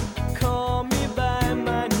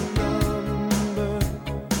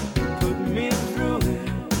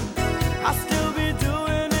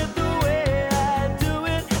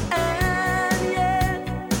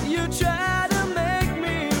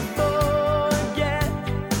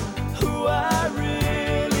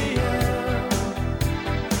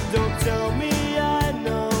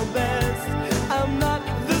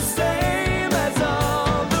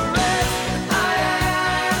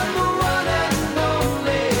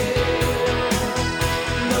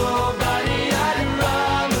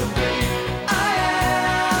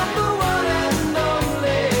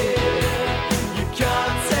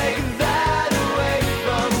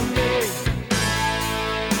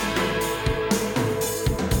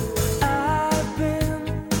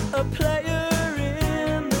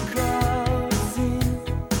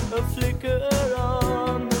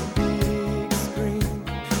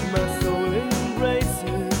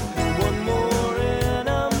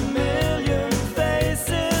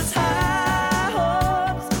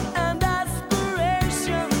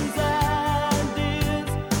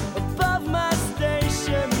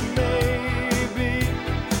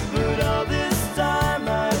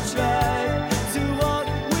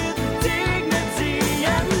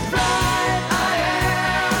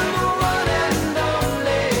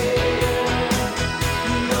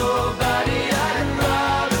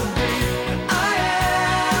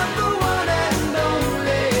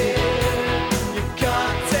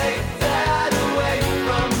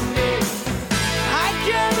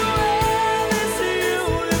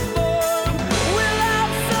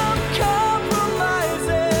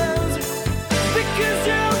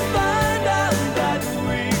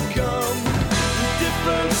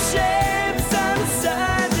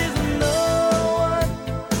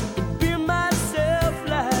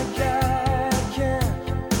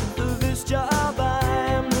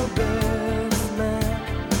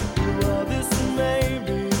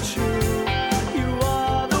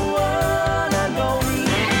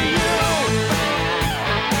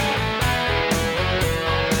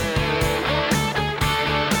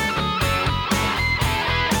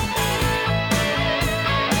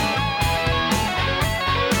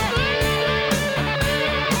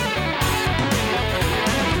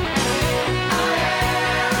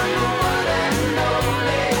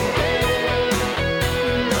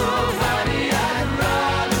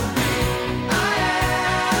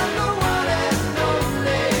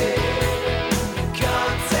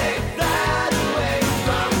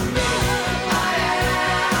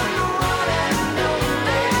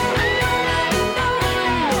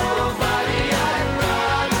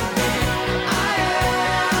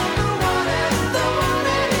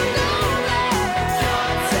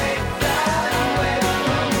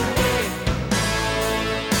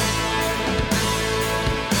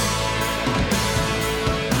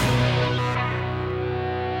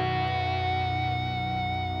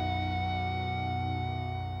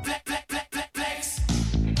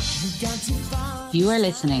 You are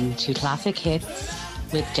listening to Classic Hits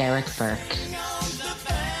with Derek Burke.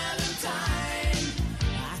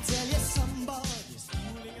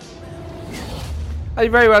 Hi,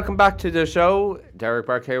 very welcome back to the show. Derek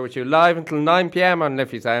Burke here with you live until 9 p.m. on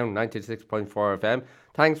Liffey Sound 96.4 FM.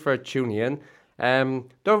 Thanks for tuning in.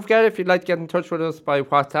 Don't forget, if you'd like to get in touch with us by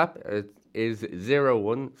WhatsApp, it is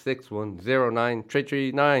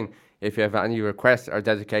 016109339. If you have any requests or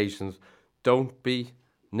dedications, don't be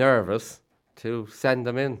nervous to send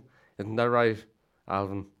them in. Isn't that right,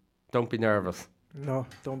 Alvin? Don't be nervous. No,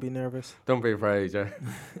 don't be nervous. Don't be afraid, yeah.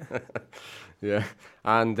 Yeah.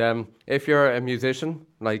 And if you're a musician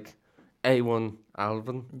like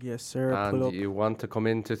A1-Alvin, yes, sir, and pull up. you want to come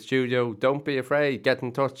into the studio, don't be afraid. Get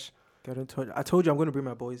in touch. Get in touch. I told you I'm going to bring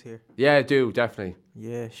my boys here. Yeah, do, definitely.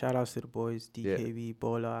 Yeah, shout outs to the boys, DKV,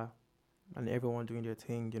 Bola, and everyone doing their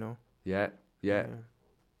thing, you know. Yeah. Yeah.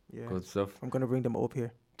 Good stuff. I'm going to bring them up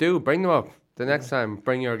here. Do, bring them up. The next time,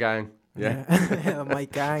 bring your gang. Yeah. My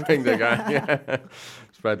gang. Bring the gang, yeah.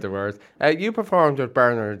 Spread the word. You performed with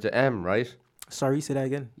Bernard M, right? Sorry, say that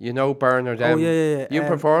again. You know Bernard M? Oh, yeah. You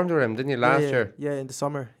performed with him, didn't you, last year? Yeah, in the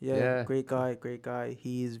summer. Yeah. Great guy.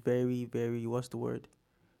 He is very, very, what's the word?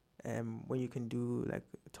 When you can do like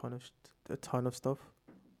a ton of stuff.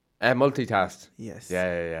 Multitask. Yes.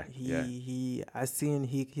 Yeah. I seen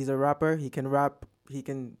he's a rapper. He can rap. He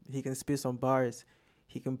can spit some bars.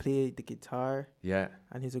 He can play the guitar. Yeah.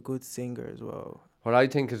 And he's a good singer as well. What I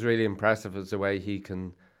think is really impressive is the way he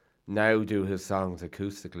can now do his songs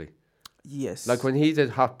acoustically. Yes. Like when he did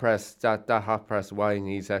Hot Press, that Hot Press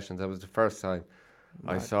Y&E sessions, that was the first time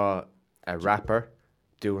I saw a rapper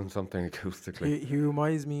doing something acoustically. He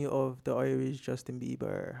reminds me of the Irish Justin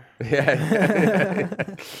Bieber.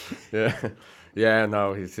 Yeah,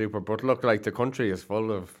 no, he's super. But look, like the country is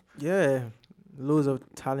full of... Yeah, loads of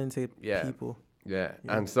talented people. Yeah,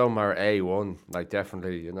 and some are A1, like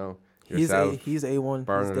definitely, you know. He's yourself, A1.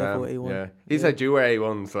 Bernard He's definitely M. A1. Yeah, he said you were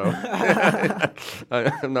A1, so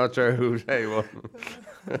I'm not sure who's A1.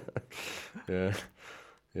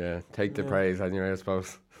 Yeah. Take the praise anyway, I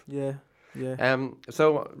suppose. Yeah.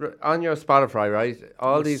 So on your Spotify, right?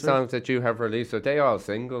 All Yes, these sir. songs that you have released, are they all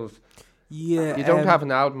singles? Yeah. You don't have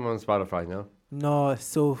an album on Spotify, no? No.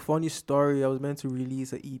 So funny story. I was meant to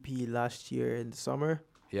release an EP last year in the summer.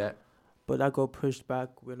 Yeah. But that got pushed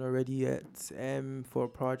back. We're not ready yet for a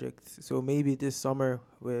project. So maybe this summer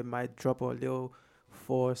we might drop a little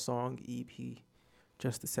 4-song EP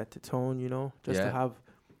just to set the tone, you know, just to have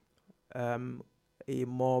a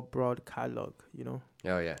more broad catalog, you know.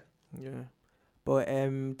 Oh yeah. Yeah. But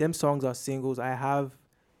them songs are singles. I have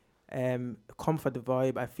Come for the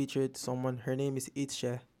Vibe. I featured someone. Her name is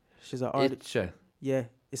Itche. She's an artist. Itche. Yeah.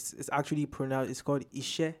 It's actually pronounced. It's called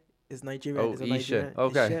Ishe. It's Nigerian. Oh, it's a Ishe. Nigerian.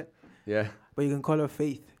 Okay. Ishe. Yeah. But you can call her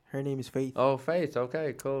Faith. Her name is Faith. Oh, Faith.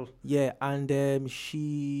 Okay, cool. Yeah, and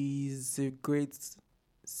she's a great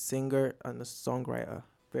singer and a songwriter.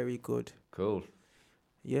 Very good. Cool.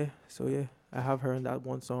 Yeah, so yeah, I have her in that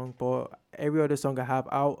one song. But every other song I have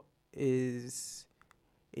out is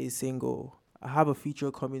a single. I have a feature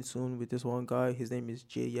coming soon with this one guy. His name is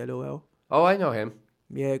J Yellow L. Oh, I know him.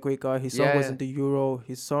 Yeah, great guy. His song was in the Euro.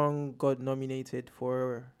 His song got nominated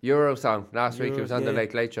for Euro song last week. It was on the yeah.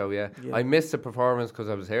 Late Late Show. Yeah. I missed the performance because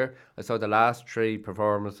I was here. I saw the last 3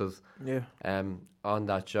 performances. Yeah. On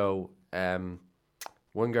that show. One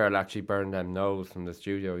girl actually burned them nose from the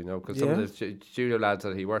studio, you know, because some of the studio lads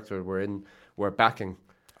that he worked with were backing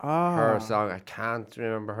her song. I can't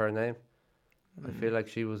remember her name. I feel like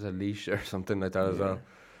she was Alicia or something like that as well.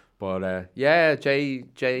 But J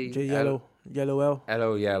Yellow L.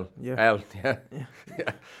 L-O-L. Yeah. L, yeah.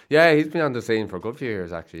 Yeah, he's been on the scene for a good few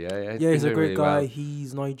years, actually. Yeah, he's a great really guy. well.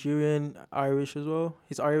 He's Nigerian, Irish as well.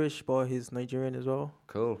 He's Irish, but he's Nigerian as well.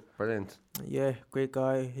 Cool, brilliant. Yeah, great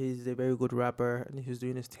guy. He's a very good rapper, and he's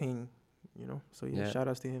doing his thing, you know. So shout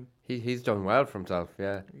outs to him. He's done well for himself.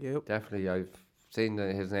 Yeah, Yep. definitely. I've seen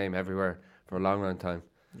his name everywhere for a long time.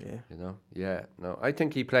 Yeah. You know. Yeah. No, I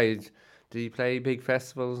think he played. Did he play big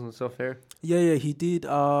festivals and stuff here? Yeah, he did.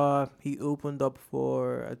 He opened up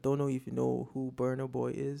for, I don't know if you know who Burna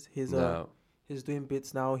Boy is. He's doing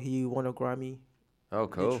bits now. He won a Grammy. Oh,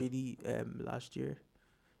 cool. Literally last year.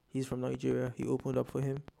 He's from Nigeria. He opened up for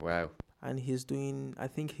him. Wow. And he's doing, I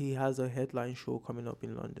think he has a headline show coming up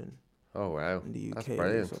in London. Oh, wow. In the UK that's or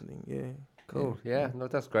brilliant. something. Yeah. Cool. Yeah. No,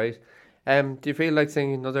 that's great. Do you feel like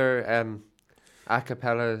singing another a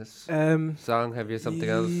cappella song? Have you something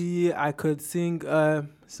else? Yeah, I could sing.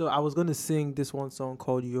 So I was gonna sing this one song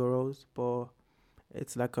called Euros, but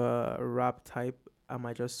it's like a rap type. I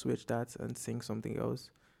might just switch that and sing something else.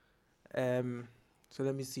 So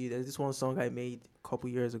let me see. There's this one song I made a couple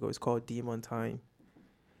years ago. It's called Demon Time.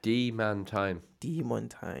 D-Man Time. Demon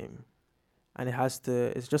Time. And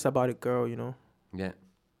it's just about a girl, you know. Yeah.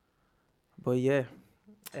 But yeah,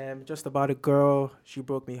 just about a girl. She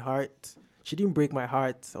broke my heart. She didn't break my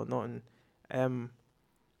heart or nothing.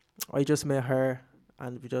 I just met her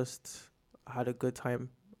and we just had a good time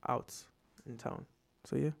out in town.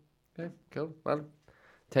 So yeah. Okay, cool. Well,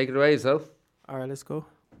 take it away, so. All right, let's go.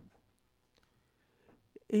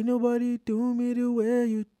 Ain't nobody do me the way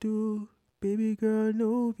you do. Baby girl,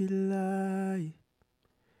 no be lie.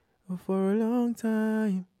 For a long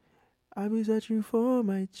time, I be searching for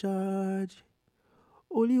my charge.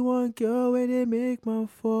 Only one girl where they make my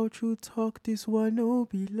fall through talk. This one no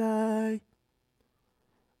be lie.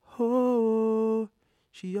 Oh,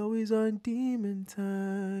 she always on demon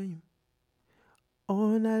time.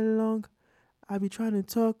 All night long, I be trying to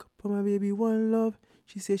talk, but my baby one love.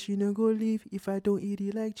 She says she no go leave if I don't eat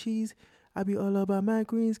it like cheese. I be all about my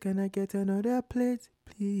greens. Can I get another plate,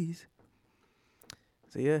 please?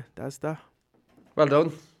 So yeah, that's that. Well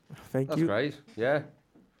done. Thank That's you. great. Yeah.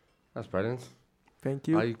 That's brilliant. Thank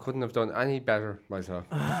you. I couldn't have done any better myself.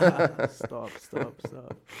 Stop.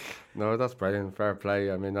 No, that's brilliant. Fair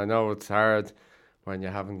play. I mean, I know it's hard when you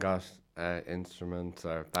haven't got instruments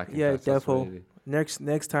or backing Yeah, tracks. That's definitely. really-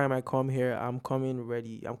 Next time I come here, I'm coming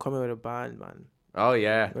ready. I'm coming with a band, man. Oh,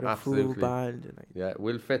 yeah, With absolutely. a full band. And Yeah,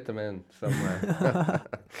 we'll fit them in somewhere.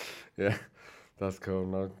 Yeah, that's cool.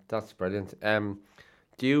 No, that's brilliant.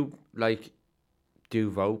 Do you do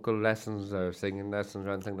vocal lessons or singing lessons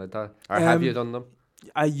or anything like that? Or have you done them?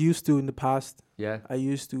 I used to in the past. Yeah. I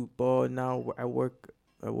used to, but now I work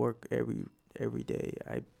every day.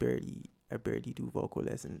 I barely do vocal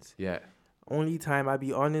lessons. Yeah. I'll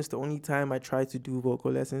be honest, the only time I try to do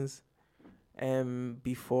vocal lessons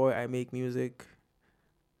before I make music.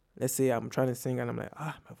 Let's say I'm trying to sing and I'm like,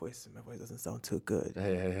 my voice doesn't sound too good. Yeah.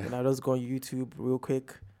 And I just go on YouTube real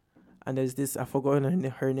quick. And there's this, I forgot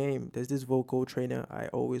her name. There's this vocal trainer I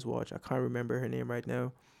always watch. I can't remember her name right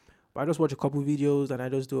now. But I just watch a couple videos and I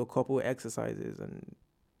just do a couple exercises and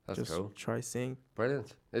That's just cool. try sing.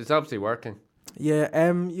 Brilliant. It's obviously working.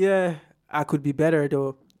 Yeah, I could be better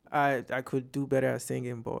though. I could do better at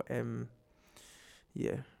singing, but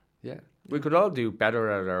yeah. Yeah. We could all do better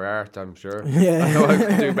at our art, I'm sure. Yeah. I know I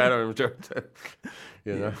could do better, I'm sure. Too.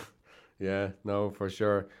 You know? Yeah, no, for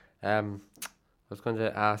sure. I was going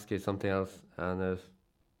to ask you something else, and it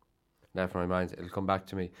left my mind. It'll come back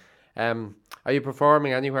to me. Are you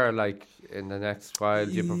performing anywhere, in the next while?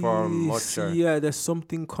 Do you perform much? Or? Yeah, there's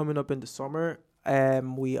something coming up in the summer.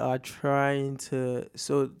 We are trying to...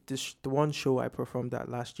 So, the one show I performed at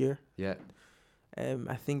last year. Yeah.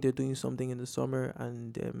 I think they're doing something in the summer,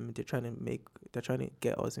 and they're trying to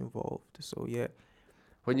get us involved. So yeah.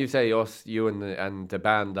 When you say us, you and the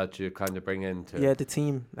band that you kind of bring into. Yeah, the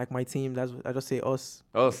team, my team. I just say us.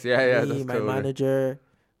 Us, yeah. Me, That's my cool. manager,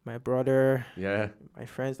 my brother. Yeah. My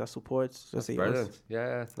friends that supports. Just say Brilliant. us.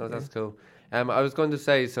 Yeah, no, that's cool. I was going to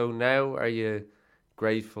say, so now are you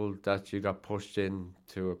grateful that you got pushed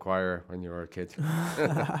into a choir when you were a kid?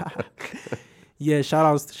 Yeah, shout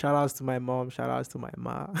outs to my mom, shout outs to my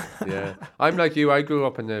ma. Yeah. I'm like you, I grew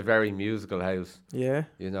up in a very musical house. Yeah.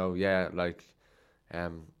 You know, yeah,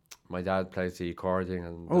 my dad plays the accordion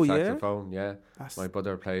and the Oh, yeah? saxophone, yeah. My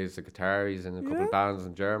brother plays the guitar, he's in a couple Yeah? of bands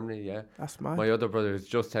in Germany, yeah. That's mad. My other brother has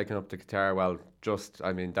just taken up the guitar,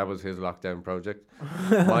 that was his lockdown project.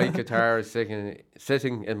 My guitar is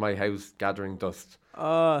sitting in my house gathering dust.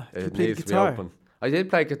 It needs to be open. I did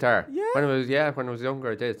play guitar. Yeah? When I was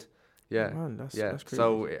younger I did. Yeah. Man, that's crazy.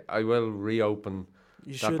 So I will reopen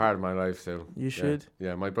that part of my life soon. You should.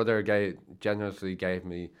 Yeah, my brother generously gave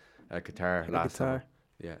me a guitar last summer.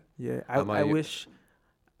 Yeah. Yeah. I wish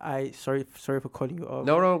sorry for cutting you off.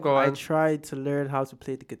 No, go on. I tried to learn how to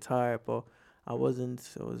play the guitar, but I wasn't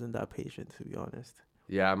that patient, to be honest.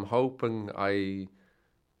 Yeah, I'm hoping I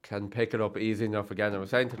can pick it up easy enough again. I was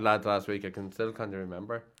saying to the lads last week, I can still kind of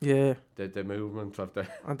remember. Yeah. The movement of the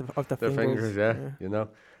fingers, yeah, you know.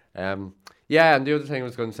 And the other thing I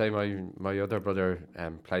was going to say, my other brother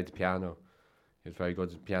played the piano. He was very good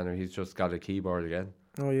at the piano. He's just got a keyboard again.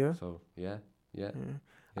 Oh yeah. So yeah.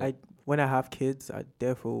 When I have kids, I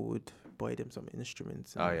definitely would buy them some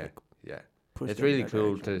instruments. And It's really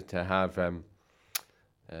cool to have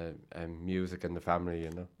music in the family, you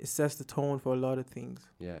know. It sets the tone for a lot of things.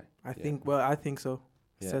 Yeah. I think so.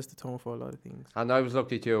 It sets the tone for a lot of things. And I was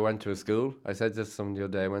lucky too. I went to a school. I said this the other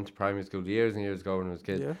day. I went to primary school years and years ago when I was a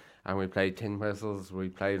kid. Yeah. and we played tin whistles, we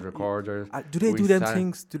played recorders. Do they we do them sang.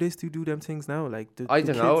 things? Do they still do them things now? Like I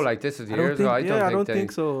the don't know. kids? Like this is I don't years ago. think- I I don't don't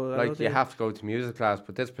think so. I Like don't you think- have to go to music class,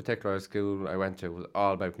 but this particular school I went to was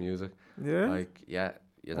all about music. Yeah? Like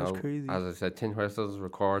you That's know, crazy. as I said, tin whistles,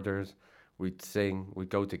 recorders. We'd sing. We'd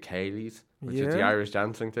go to Kaylee's, which is the Yeah. Irish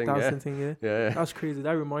dancing thing. Dancing yeah. thing, yeah. Yeah. That's crazy.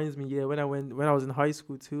 That reminds me, when I was in high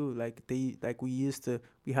school too,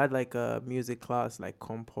 we had like a music class, like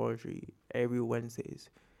compulsory every Wednesdays.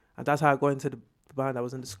 And that's how I got into the band. I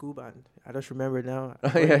was in the school band. I just remember it now.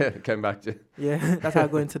 Oh, yeah, came back to you. Yeah, that's how I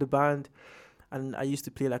got into the band. And I used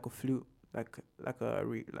to play like a flute,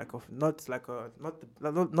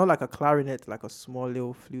 not like a clarinet, like a small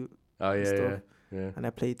little flute. Oh, and yeah, stuff. yeah. And I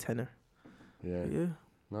played tenor. Yeah. Yeah.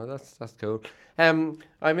 No, that's cool. I'm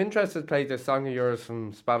interested to play this song of yours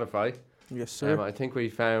from Spotify. Yes, sir. I think we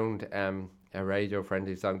found a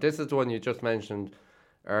radio-friendly song. This is the one you just mentioned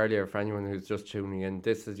earlier for anyone who's just tuning in.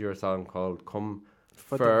 This is your song called Come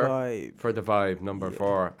For the Vibe. For the Vibe, number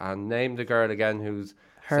 4. And name the girl again who's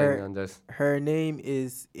singing on this. Her name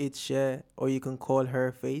is Itche, or you can call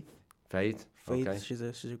her Faith. Faith? Okay. She's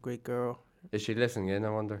a great girl. Is she listening in, I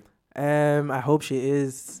wonder? I hope she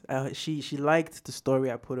is. She liked the story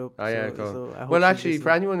I put up. Oh, yeah, so, cool. so I hope Well, she's actually,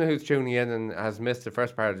 for listening. anyone who's tuning in and has missed the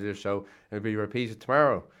first part of this show, it'll be repeated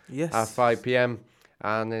tomorrow. Yes. At 5 p.m.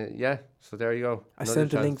 And so there you go. I Another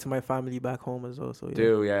sent a chance. link to my family back home as well. So yeah.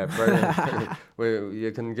 Do, yeah, brilliant.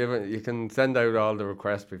 You can give it. You can send out all the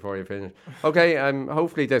requests before you finish. Okay,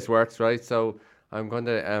 hopefully this works, right? So I'm going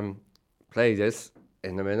to play this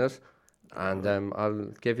in a minute, and I'll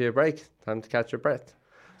give you a break. Time to catch your breath.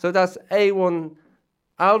 So that's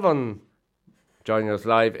A1-Alvin joining us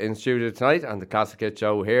live in studio tonight on the Classic Hit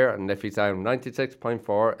Show here on Liffey Sound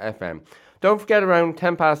 96.4 FM. Don't forget, around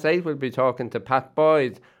 8:10 we'll be talking to Pat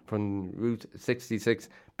Boyd from Route 66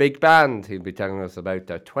 Big Band. He'll be telling us about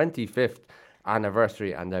their 25th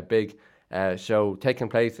anniversary and their big show taking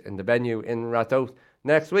place in the venue in Ratoath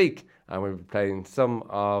next week. And we'll be playing some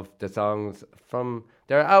of the songs from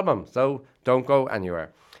their album. So don't go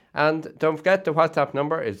anywhere. And don't forget, the WhatsApp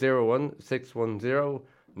number is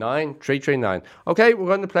 016109339. Okay, we're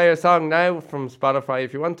going to play a song now from Spotify.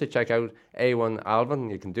 If you want to check out A1-Alvin,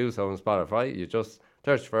 you can do so on Spotify. You just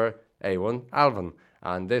search for A1-Alvin.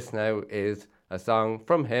 And this now is a song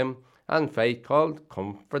from him and Faith called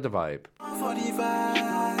Come For The Vibe. For the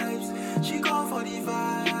vibes, she gone for the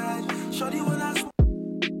vibes. Shorty wanna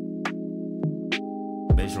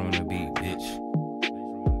Bass on the beat, bitch.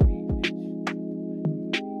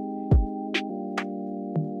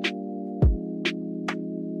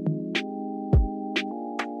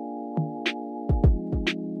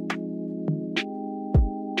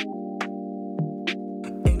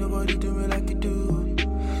 ain't nobody do me like you do.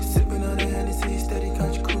 Sipping on the Hennessy, steady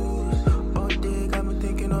catch cruise. All day got me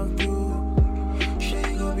thinking of you. She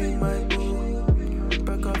gon' be my boo.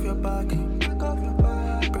 Break off your back, break off your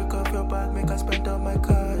back, break off your back. Make I spend all my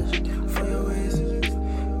cash for your waist.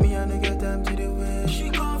 Me and nigga time to the waist. She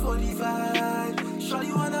gone for the vibe.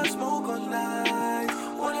 Shawty wanna smoke all night.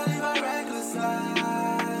 Wanna live a reckless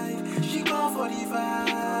life. She gone for the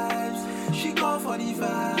vibes. She gone for the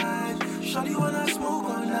vibes. Shawty wanna smoke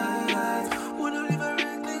all night. Wanna live a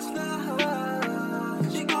reckless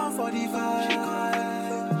life. She gone for the vibe.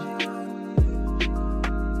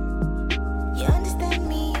 You understand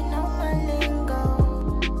me, you know my lingo.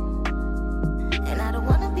 And I don't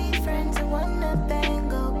wanna be friends, I wanna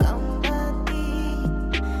bango. Come but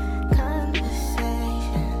deep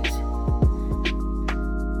conversations.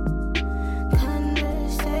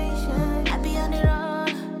 I be on it all.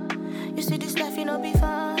 You see this life, you know, be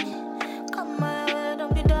fun. Come my way,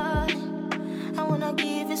 don't be done. I wanna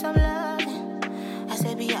give you some love. I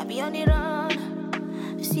said, I be on it on.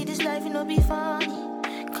 You see this life, you know, be funny.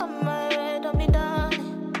 Come my way, don't be done.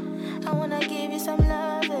 I wanna give you some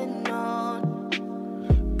love and no.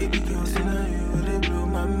 Baby girl, see now you they blow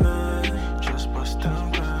my mind. Just bust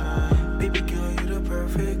down grind. Baby girl, you the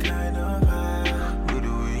perfect kind of vibe. With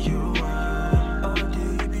the way you want. All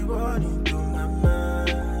day you be running through my mind.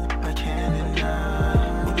 I can't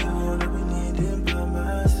deny. With the one that we need by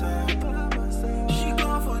my side. She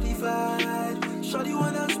gone for the vibe. Shawty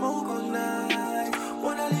wanna smoke all night.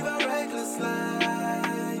 Wanna live a reckless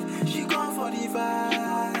life. She gone for the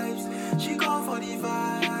vibes. She gone for the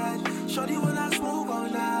vibes. Shawty wanna smoke all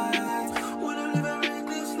night. Wanna live a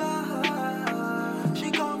reckless life. She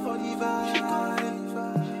gone for the vibes.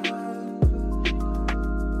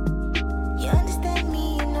 You understand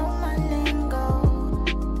me, you know my lingo.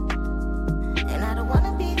 And I don't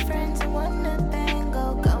wanna be friends, I wanna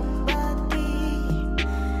bango. Come but deep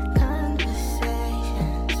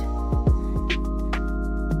conversations.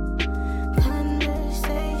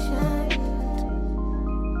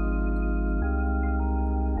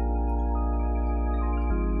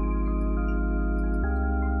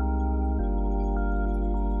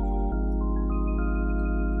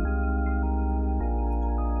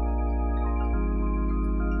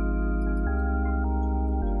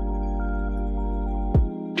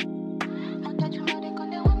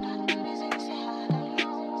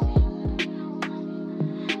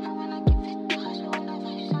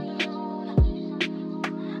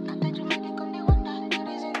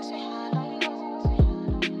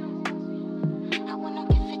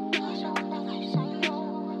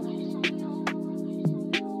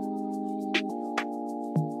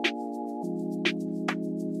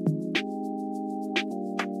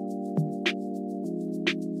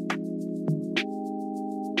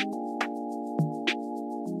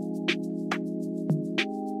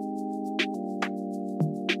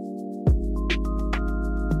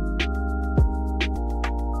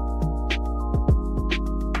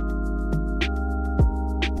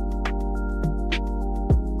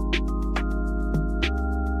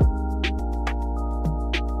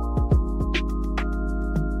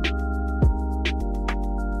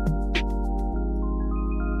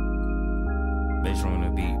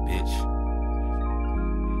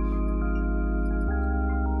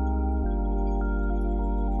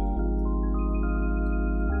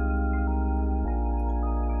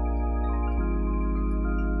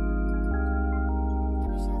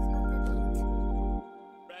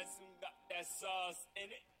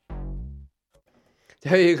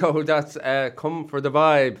 There you go. That's Come for the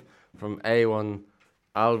Vibe from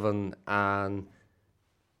A1-Alvin and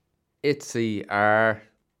Itzy R.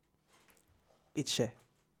 Itche.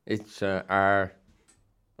 Itche R.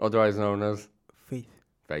 Otherwise known as Faith.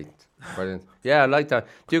 Faith. Brilliant. Yeah, I like that.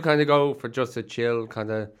 Do you kind of go for just a chill kind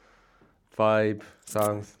of vibe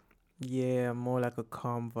songs? Yeah, I'm more like a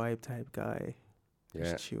calm vibe type guy.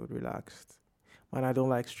 Yeah. Just chilled, relaxed. Man, I don't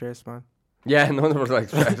like stress, man. Yeah, none of us like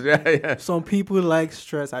stress. Yeah. Some people like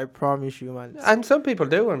stress, I promise you, man. And some people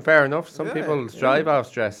do, and fair enough. Some Yeah, people strive off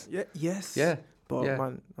stress. Yeah, yes. Yeah. But yeah.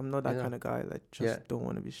 man, I'm not that You know. kind of guy. Like, just don't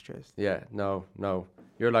want to be stressed. Yeah, no.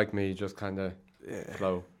 You're like me, just kind of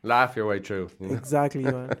slow. Laugh your way through. You know? Exactly,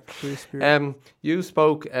 man. Free spirit. You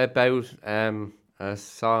spoke about a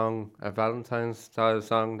song, a Valentine's style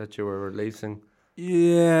song that you were releasing.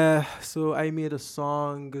 Yeah, so I made a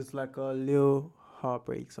song. It's like a little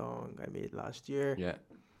heartbreak song I made last year. Yeah.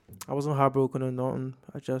 I wasn't heartbroken or nothing.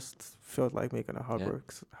 I just felt like making a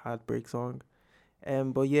heartbreak song.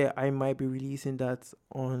 But yeah, I might be releasing that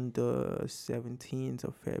on the 17th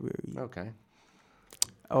of February. Okay.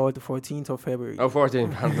 Or the 14th of February. Oh,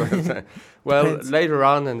 14th. Well, Depends. later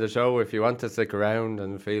on in the show, if you want to stick around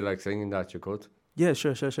and feel like singing that, you could. Yeah,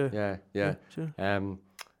 sure. Yeah. Sure.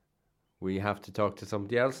 We have to talk to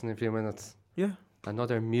somebody else in a few minutes. Yeah.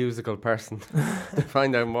 Another musical person to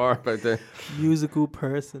find out more about the musical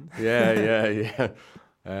person. Yeah.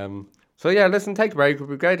 So yeah, listen, take a break. It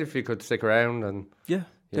would be great if you could stick around and Yeah,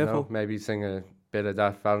 you know, defo. maybe sing a bit of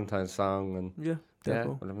that Valentine's song and Yeah,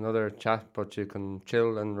 defo. we'll have another chat, but you can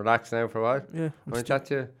chill and relax now for a while. Yeah, I'm going to chat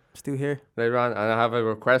to you still here later on, and I have a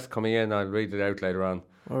request coming in. I'll read it out later on.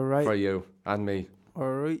 All right. For you and me.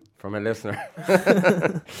 All right. From a listener.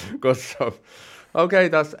 Good stuff. Okay,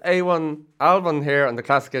 that's A1-Alvin here on the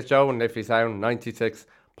Classic Hit Show on Liffey Sound 96.4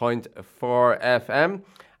 FM.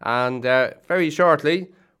 And very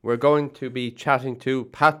shortly, we're going to be chatting to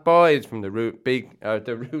Pat Boyd from the Route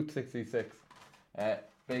 66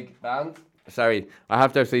 big band. Sorry, I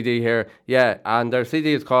have their CD here. Yeah, and their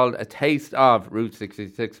CD is called A Taste of Route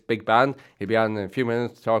 66 Big Band. He'll be on in a few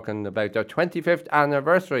minutes talking about their 25th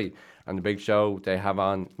anniversary and the big show they have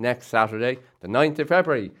on next Saturday, the 9th of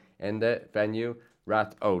February, in the venue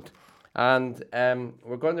Rat Oat. And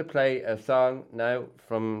we're going to play a song now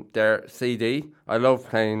from their CD. I love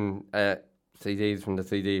playing CDs from the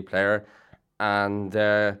CD player. And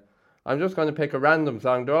I'm just going to pick a random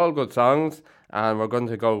song. They're all good songs. And we're going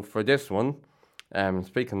to go for this one.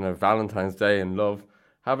 Speaking of Valentine's Day and love,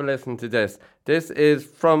 have a listen to this. This is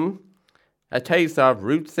from A Taste of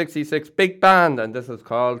Route 66 Big Band. And this is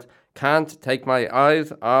called Can't Take My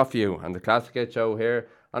Eyes Off You. And the Classic Hit Show here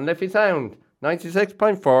on Liffey Sound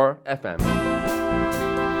 96.4 FM.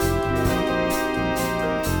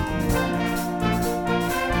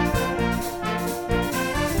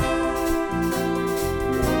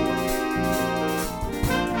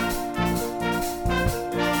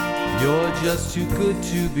 You're just too good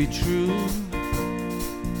to be true.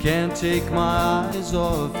 Can't take my eyes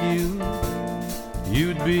off you.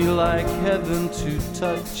 You'd be like heaven to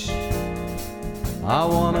touch. I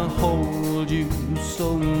wanna hold you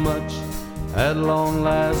so much. At long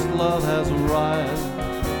last love has arrived,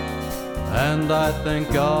 and I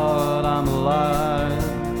thank God I'm alive.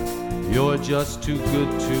 You're just too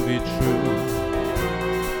good to be true.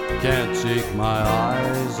 Can't take my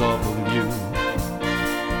eyes off of you.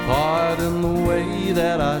 Pardon the way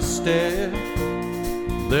that I stare.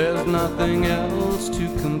 There's nothing else to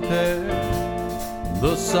compare.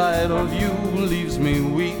 The sight of you leaves me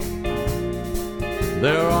weak.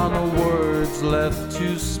 There are no words left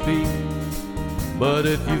to speak. But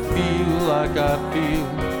if you feel like I feel,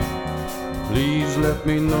 please let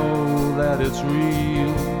me know that it's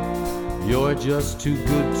real. You're just too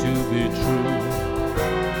good to be true.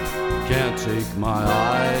 Can't take my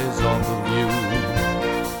eyes off of you.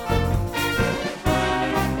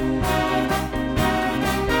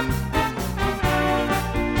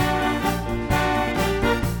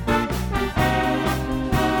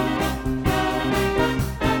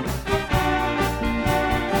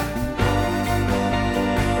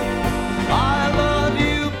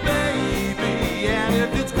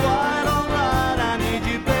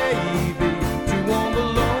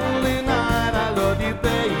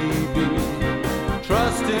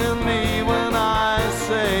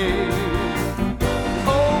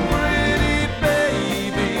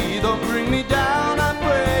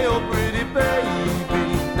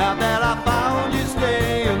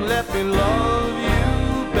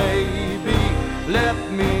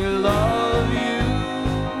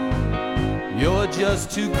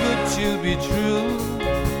 Just too good to be true.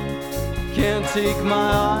 Can't take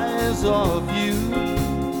my eyes off you.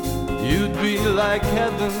 You'd be like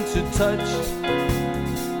heaven to touch.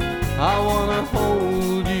 I wanna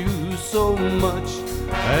hold you so much.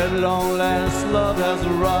 At long last love has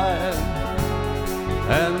arrived,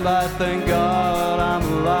 and I thank God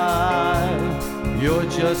I'm alive. You're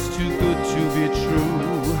just too good to be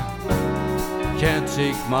true. Can't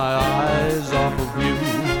take my eyes off of you.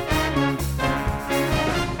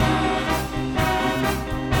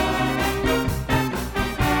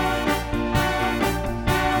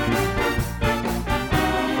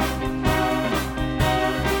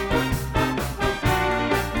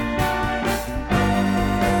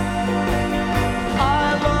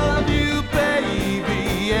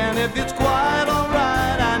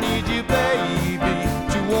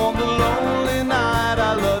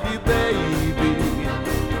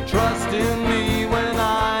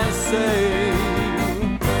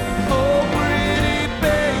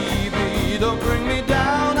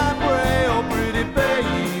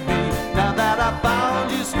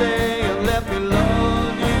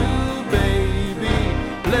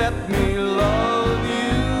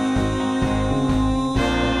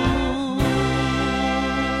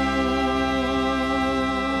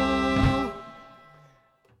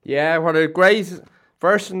 Yeah, what a great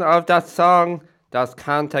version of that song. That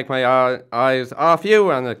Can't Take My Eyes Off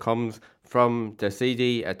You, and it comes from the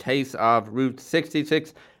CD A Taste of Route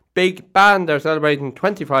 66. Big band, they're celebrating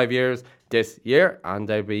 25 years this year, and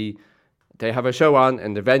they have a show on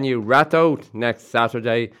in the venue Ratto next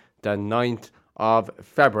Saturday, the 9th of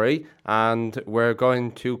February. And we're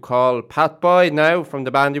going to call Pat Boyd now from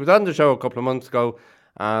the band. He was on the show a couple of months ago,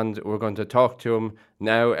 and we're going to talk to him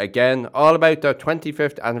now again all about their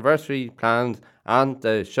 25th anniversary plans and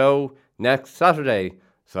the show next Saturday.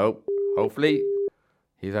 So hopefully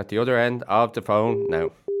he's at the other end of the phone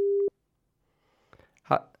now.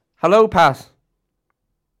 Hello, Pat.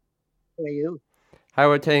 How are you? How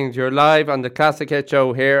are things? You're live on the Classic Hit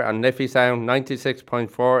Show here on Liffey Sound 96.4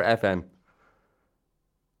 FM.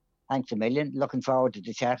 Thanks a million. Looking forward to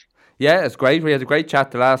the chat. Yeah, it's great. We had a great chat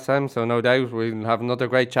the last time, so no doubt we'll have another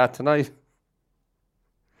great chat tonight.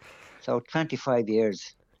 So 25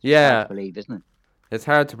 years. Yeah. Hard to believe, isn't it? It's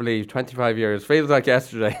hard to believe. 25 years. Feels like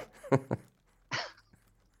yesterday.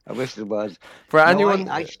 I wish it was. For anyone...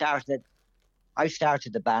 I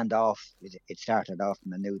started the band off. It started off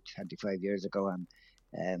in the new 25 years ago,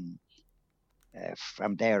 and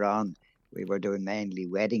from there on, we were doing mainly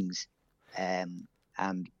weddings. And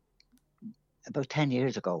about 10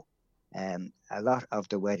 years ago, a lot of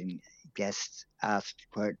the wedding guests asked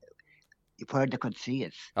where they could see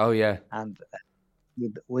us. Oh, yeah. And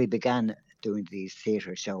we began doing these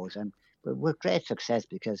theatre shows, and with great success,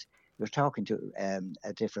 because we're talking to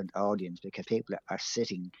a different audience, because people are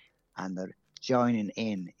sitting and they're joining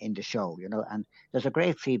in the show, and there's a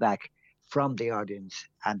great feedback from the audience,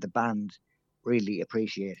 and the band really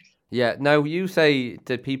appreciate it. Yeah. Now, you say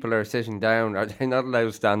that people are sitting down. Are they not allowed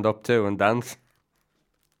to stand up too and dance?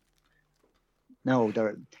 No,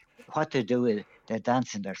 what they do is they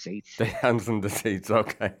dance in their seats. They dance in the seats,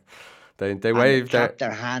 okay. They wave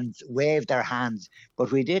their hands.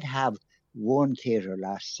 But we did have one theatre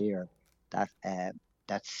last year that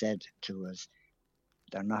said to us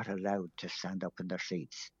they're not allowed to stand up in their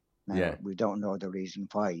seats. Now, we don't know the reason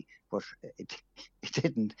why, but it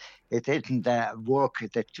didn't work.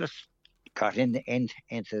 They just got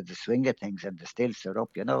into the swing of things, and they still stood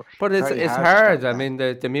up, But it's hard. I mean,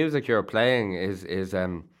 the music you're playing is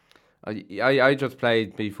I just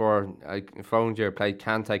played before I phoned you. Played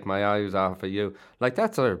 "Can't Take My Eyes Off of You." Like,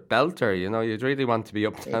 that's a belter. You'd really want to be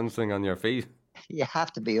up dancing on your feet. You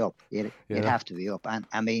have to be up. You have to be up, and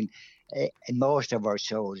I mean, in most of our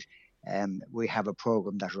shows, we have a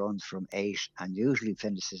program that runs from 8 and usually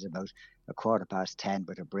finishes about 10:15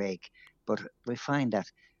 with a break. But we find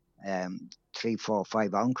that 3, 4,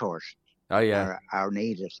 5 encores are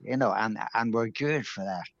needed, and we're geared for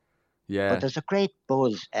that. Yeah. But there's a great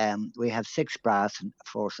buzz. We have 6 brass and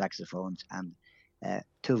 4 saxophones, and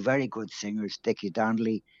 2 very good singers, Dickie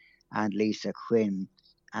Donnelly and Lisa Quinn,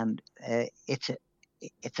 and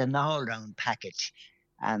it's an all-round package.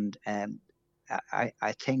 And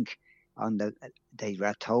I think on the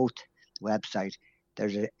Ratot website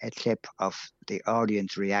there's a clip of the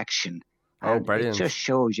audience reaction. Oh, brilliant! It just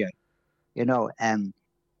shows you,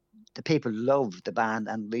 the people love the band,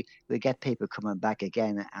 and we get people coming back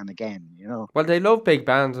again and again. Well, they love big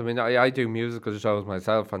bands. I mean, I do musical shows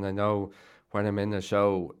myself, and I know when I'm in a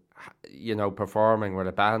show, performing with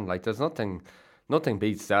a band, like, there's nothing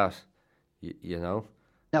beats that. No.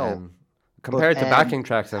 Compared to backing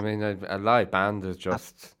tracks, I mean, a live band is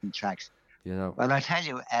just tracks. Well, I tell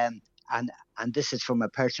you, and this is from a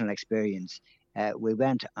personal experience. We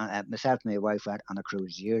went, myself and my wife went on a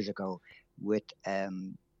cruise years ago with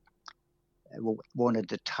one of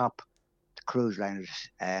the top cruise liners,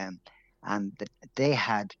 and they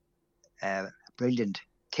had brilliant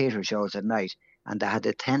theatre shows at night, and they had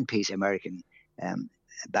a 10-piece American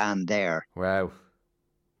band there. Wow.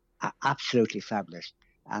 Absolutely fabulous.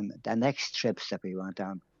 And the next trips that we went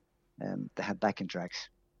on, they had backing tracks.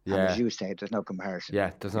 And Yeah. as you say, there's no comparison.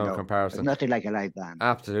 Yeah, there's no comparison. There's nothing like a live band.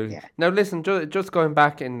 Absolutely. Yeah. Now listen, just going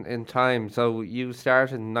back in time, so you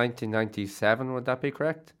started in 1997, would that be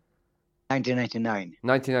correct? 1999.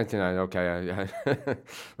 1999, okay.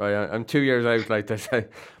 Right, I'm 2 years out, like they say.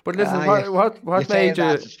 But listen, You what made failed you...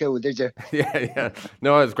 after school, did you? Yeah.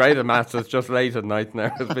 No, it's great at maths, it's just late at night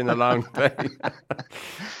now. It's been a long day.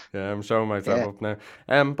 Yeah, I'm showing myself up now.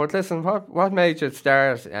 But listen, what made you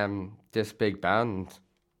start this big band?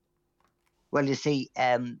 Well, you see,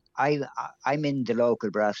 I'm in the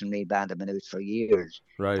local brass and reed band. I've been out for years,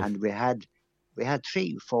 Right. and we had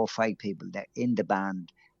 3, 4, 5 people that in the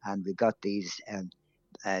band, and we got these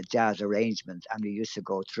jazz arrangements, and we used to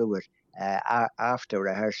go through it after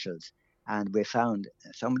rehearsals, and we found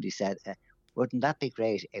somebody said, "Wouldn't that be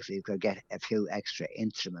great if we could get a few extra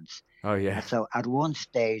instruments?" Oh yeah. And so at one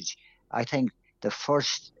stage, I think the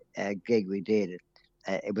first gig we did,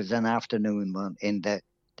 it was an afternoon one in the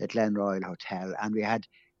Glen Royal Hotel, and we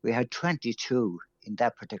had 22 in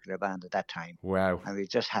that particular band at that time. Wow. And we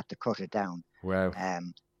just had to cut it down. Wow.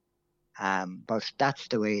 But that's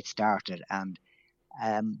the way it started. And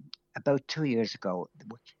about 2 years ago,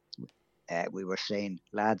 we were saying,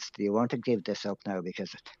 lads, do you want to give this up now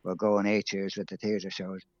because we're going 8 years with the theatre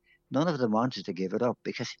shows? None of them wanted to give it up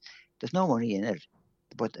because there's no money in it,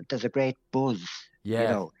 but there's a great buzz,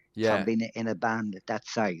 from being in a band that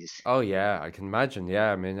size. Oh yeah, I can imagine.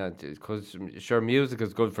 Yeah, I mean, because sure, music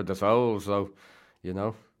is good for the soul, so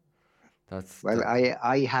that's. Well,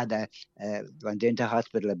 I had went into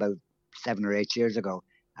hospital about 7 or 8 years ago,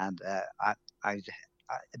 and I had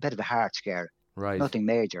a bit of a heart scare. Right. Nothing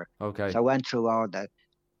major. Okay. So I went through all the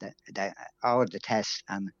tests,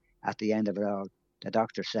 and at the end of it all, the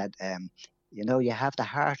doctor said, you have the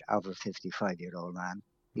heart of a 55-year-old man.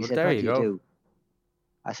 He said, there what you do you go. do?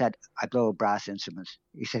 I said, I blow brass instruments.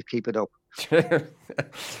 He said, keep it up.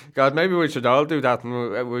 God, maybe we should all do that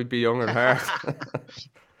and we'd be young at heart.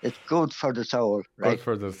 It's good for the soul, right? Good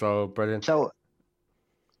for the soul, brilliant. So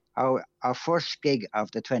our first gig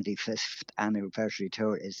of the 25th anniversary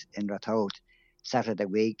tour is in Rathote, Saturday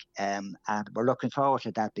week, and we're looking forward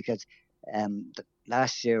to that because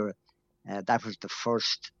last year that was the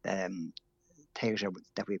first theatre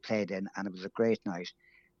that we played in, and it was a great night.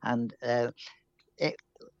 And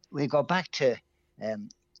we go back to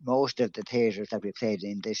most of the theatres that we played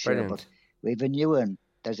in this year, but we've a new one.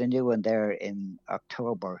 There's a new one there in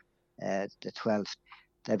October, the 12th.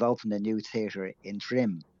 They've opened a new theatre in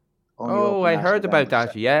Trim. Oh, I heard about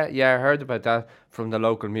that. Yeah, I heard about that from the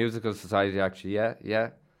local musical society. Actually, yeah.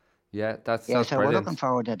 That's so brilliant. We're looking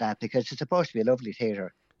forward to that because it's supposed to be a lovely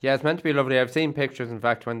theatre. Yeah, it's meant to be lovely. I've seen pictures. In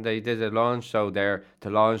fact, when they did a launch show there to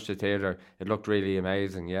launch the theatre, it looked really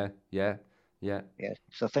amazing. Yeah.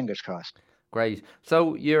 So fingers crossed. Great.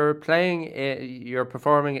 So you're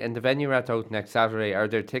performing in the venue at Rathote next Saturday. Are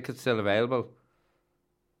there tickets still available?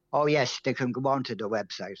 Oh yes, they can go on to the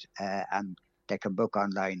website and they can book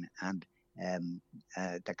online, and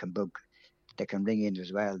they can ring in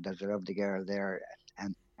as well. There's a lovely girl there,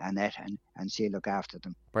 and Annette, and she'll look after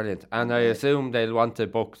them. Brilliant. And I assume they'll want to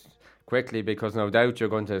book quickly because no doubt you're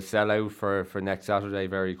going to sell out for next Saturday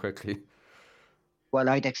very quickly. Well,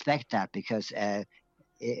 I'd expect that because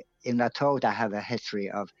in Rathote I have a history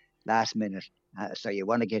of last minute, so you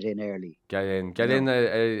want to get in early. Get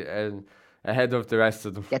in ahead of the rest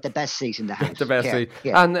of them. Get the best seat in the house. Get the best seat.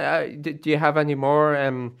 Yeah. And do you have any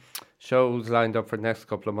more shows lined up for the next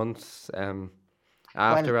couple of months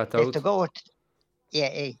after Rathote?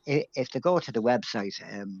 If they go to the website,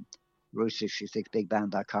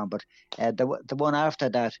 route66bigband.com, but the one after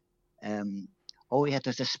that,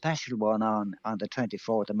 there's a special one on the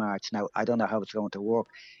 24th of March. Now, I don't know how it's going to work.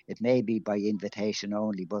 It may be by invitation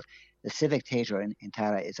only, but the Civic Theatre in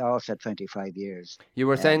Tara is also 25 years. You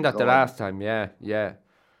were saying that the last time, yeah.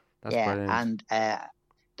 That's brilliant. And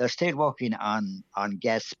they're still working on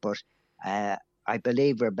guests, but I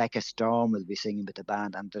believe Rebecca Storm will be singing with the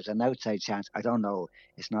band, and there's an outside chance, I don't know,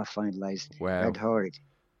 it's not finalised. Wow. I'd heard,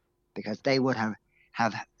 because they would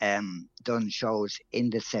have done shows in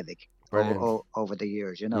the Civic over the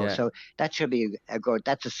years, Yeah. So that should be a good.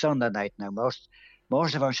 That's a Sunday night now.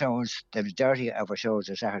 Most of our shows, the majority of our shows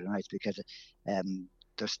are Saturday nights because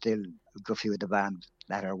there's still a good few of the band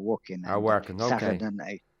that are working. Are and working, okay. Saturday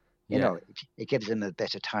night, you Yeah. know, it gives them a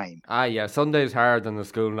bit of time. Ah, yeah, Sunday's hard on the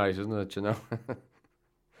school night, isn't it, you know?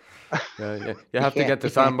 Yeah. You have to Yeah, get the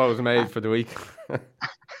yeah. sambos made for the week.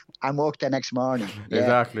 And work the next morning. Yeah.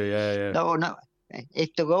 Exactly, yeah. No.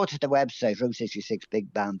 If they go to the website,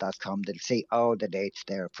 route66bigband.com, they'll see all the dates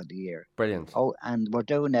there for the year. Brilliant. Oh, and we're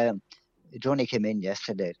doing, it only came in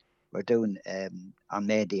yesterday, we're doing, on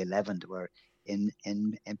May the 11th, we're in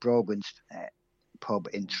Brogan's pub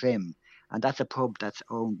in Trim. And that's a pub that's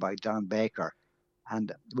owned by Don Baker.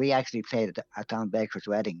 And we actually played at Don Baker's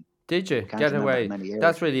wedding. Did you? Can't Get remember how away. many years.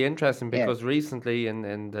 That's really interesting Yeah. because recently, in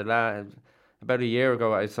the about a year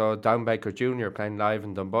ago, I saw Down Baker Jr. playing live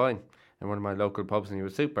in Dunboyne in one of my local pubs, and he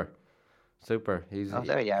was super. He's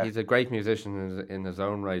there you are. he's a great musician in his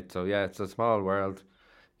own right. So yeah, it's a small world.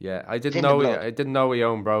 Yeah, I in didn't the know blood. I didn't know he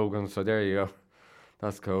owned Brogan. So there you go.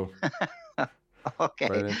 That's cool. Okay.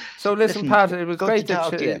 Brilliant. So listen, Pat, it was good great to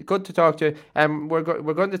talk to you. good to talk to you. We're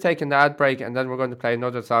going to take an ad break, and then we're going to play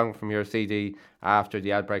another song from your CD after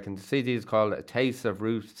the ad break. And the CD is called "A Taste of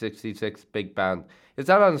Route 66 Big Band." Is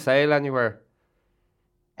that on sale anywhere?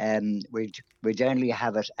 We generally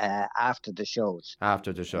have it after the shows.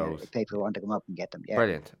 After the shows. If people want to come up and get them. Yeah.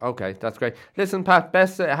 Brilliant. Okay, that's great. Listen, Pat,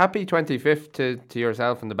 best happy 25th to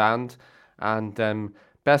yourself and the band, and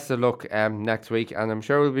best of luck next week. And I'm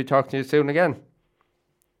sure we'll be talking to you soon again.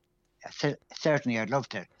 Certainly, I'd love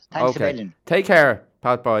to. Thanks a million. Take care,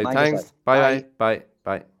 Pat Boy. Mind Thanks. yourself. Bye.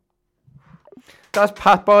 That's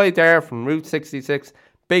Pat Boy there from Route 66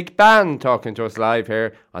 Big Band talking to us live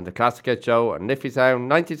here on the Classic Hit Show on Liffey Sound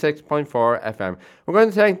 96.4 FM. We're going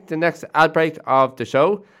to take the next ad break of the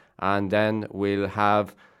show, and then we'll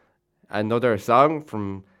have another song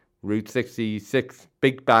from Route 66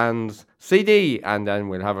 Big Band's CD, and then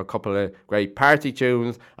we'll have a couple of great party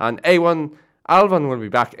tunes, and A1-Alvin will be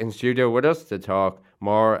back in studio with us to talk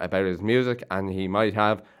more about his music, and he might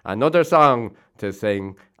have another song to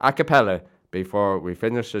sing a cappella before we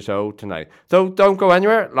finish the show tonight. So don't go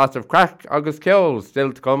anywhere, lots of crack agus kills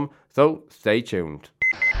still to come, so stay tuned.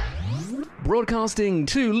 Broadcasting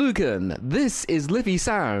to Lucan, this is Liffey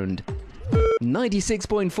Sound,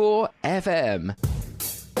 96.4 FM.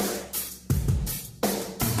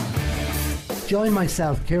 Join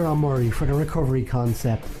myself, Kieran Murray, for the Recovery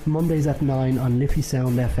Concept, Mondays at 9 on Liffey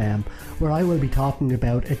Sound FM, where I will be talking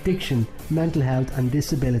about addiction, mental health and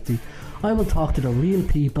disability. I will talk to the real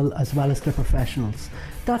people as well as the professionals.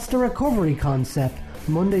 That's the Recovery Concept,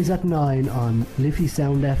 Mondays at 9 on Liffey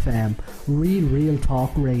Sound FM, real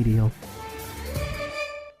talk radio.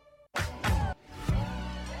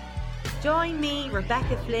 Join me,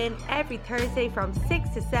 Rebecca Flynn, every Thursday from 6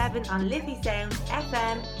 to 7 on Liffey Sound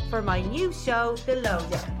FM for my new show, The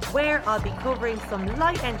Lowdown, where I'll be covering some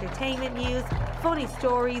light entertainment news, funny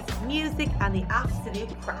stories, music and the absolute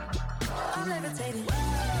crack.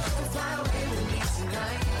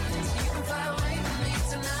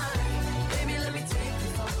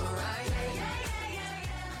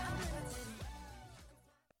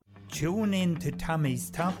 Tune in to Tommy's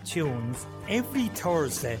Top Tunes every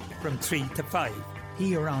Thursday from 3 to 5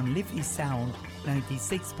 here on Liffey Sound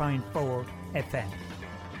 96.4 FM.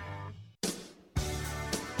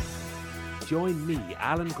 Join me,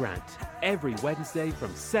 Alan Grant, every Wednesday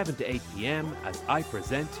from 7 to 8 p.m. as I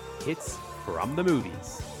present hits from the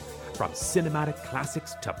movies. From cinematic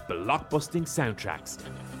classics to blockbusting soundtracks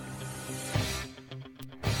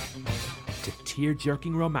to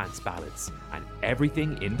tear-jerking romance ballads and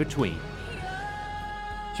everything in between.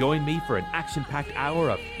 Join me for an action-packed hour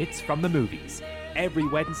of hits from the movies every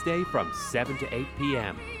Wednesday from 7 to 8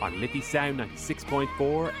 p.m. on Liffey Sound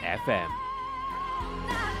 96.4 FM.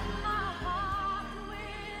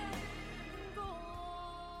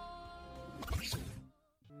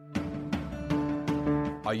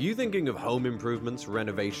 Are you thinking of home improvements,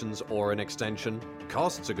 renovations, or an extension?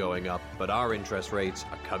 Costs are going up, but our interest rates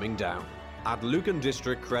are coming down. At Lucan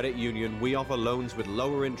District Credit Union, we offer loans with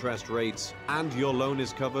lower interest rates, and your loan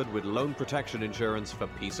is covered with loan protection insurance for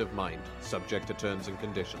peace of mind, subject to terms and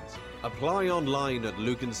conditions. Apply online at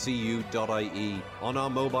lucancu.ie, on our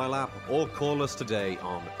mobile app, or call us today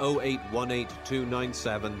on 0818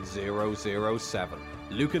 297 007.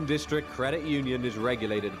 Lucan District Credit Union is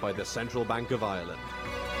regulated by the Central Bank of Ireland.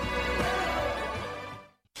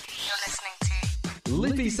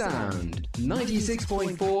 Liffey Sound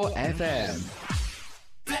 96.4 FM.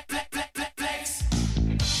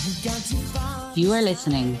 You are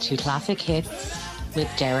listening to Classic Hits with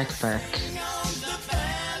Derek Burke.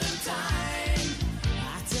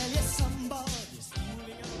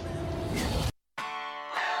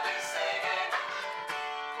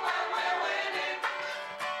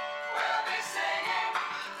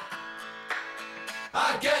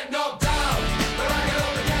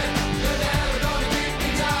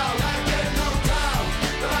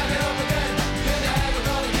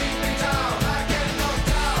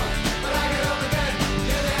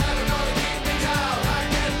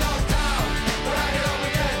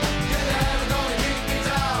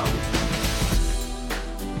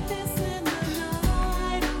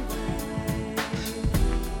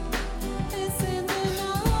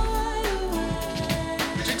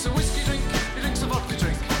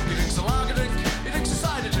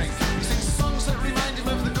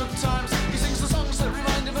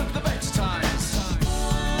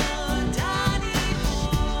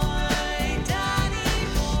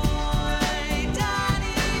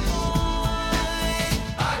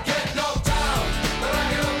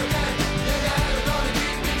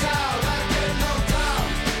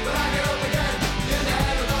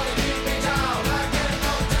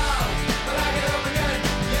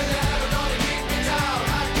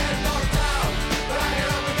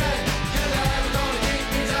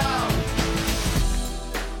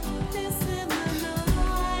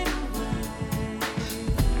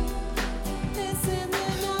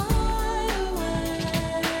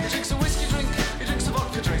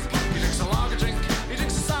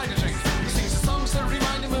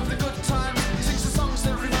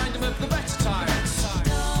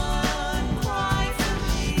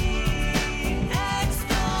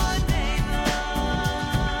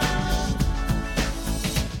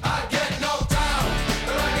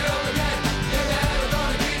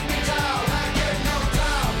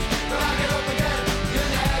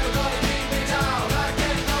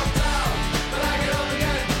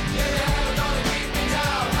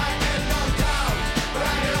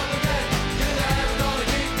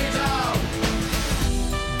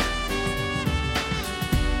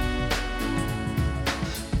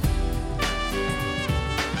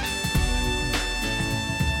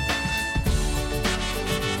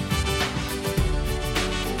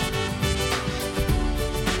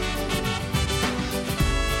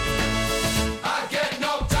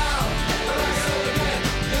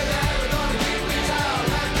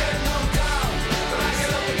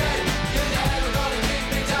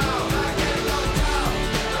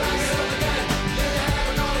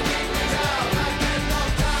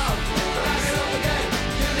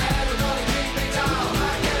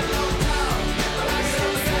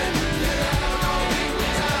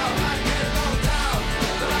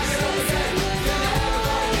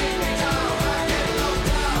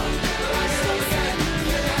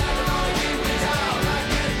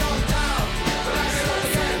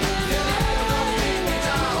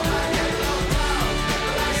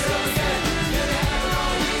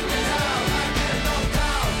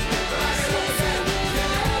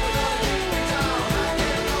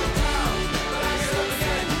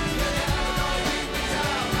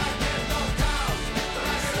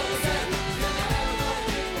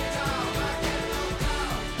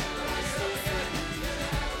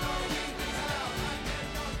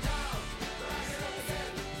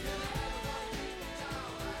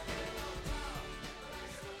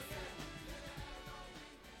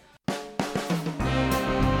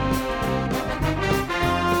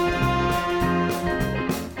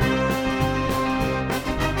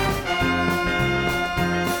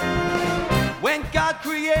 When God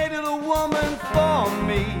created a woman for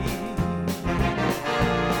me,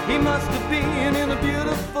 He must have been in a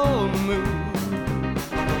beautiful mood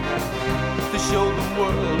to show the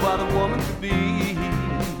world what a woman could be.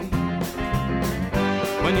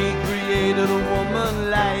 When He created a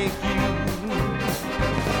woman like you,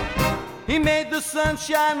 He made the sun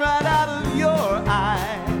shine right out of your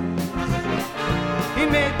eyes. He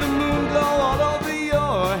made the moon glow all over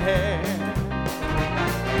your hair.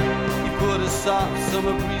 Put a soft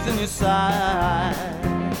summer breeze in your side,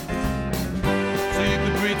 so you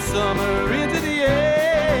could breathe summer into the air.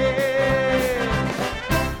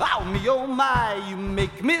 Oh my, you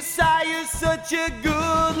make me sigh. You're such a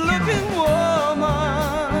good-looking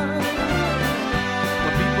woman.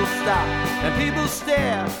 When people stop and people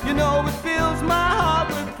stare, you know it fills my heart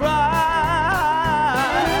with pride.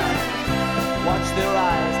 Watch their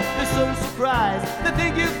eyes, they're so surprised. They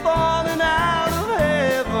think you're falling out of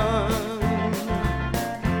heaven.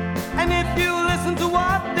 And if you listen to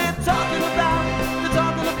what they're talking about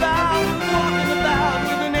walking about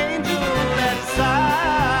with an angel at his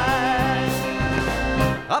side.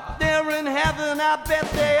 Up there in heaven, I bet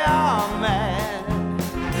they are mad.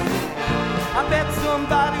 I bet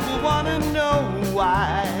somebody will want to know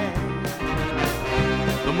why.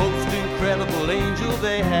 The most incredible angel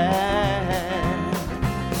they had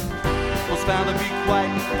was found to be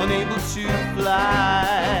quite unable to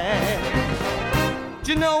fly.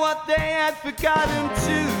 you know what they had forgotten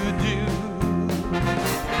to do?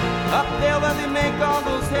 Up there where they make all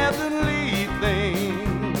those heavenly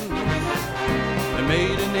things, they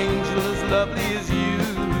made an angel as lovely as you,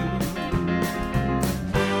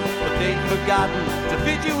 but they'd forgotten to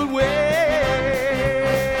fit you in ways.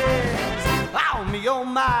 Oh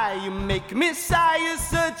my, you make me sigh. You're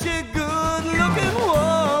such a good-looking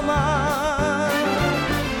woman.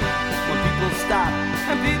 When people stop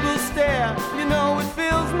and people stare, you know it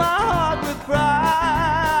fills my heart with pride.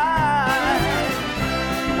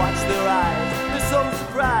 You watch their eyes, they're so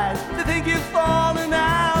surprised. They think you've fallen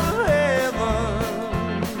out of heaven.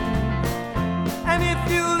 And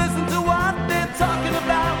if you listen to what they're talking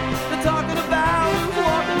about who's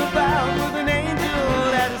walking about with an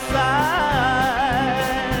angel at his side.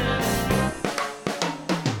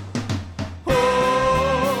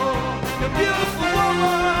 Oh, you're a beautiful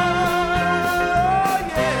woman. Oh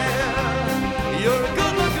yeah, you're a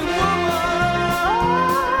good-looking woman.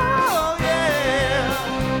 Oh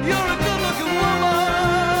yeah, you're a good-looking woman.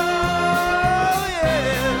 Oh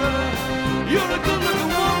yeah, you're a good-looking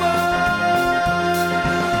woman.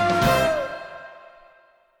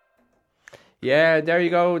 Yeah, there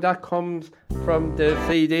you go. That comes from the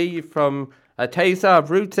CD from A Taste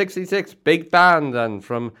of Route 66 Big Band, and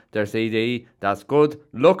from their CD, That's Good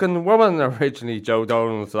Looking Woman, originally Joe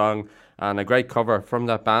Dolan's song, and a great cover from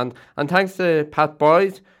that band. And thanks to Pat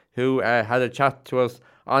Boyd, who had a chat to us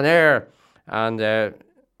on air, and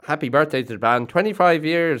happy birthday to the band. 25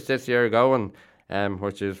 years this year going,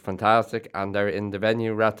 which is fantastic, and they're in the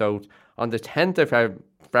venue Rathout on the 10th of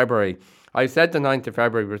February. I said the 9th of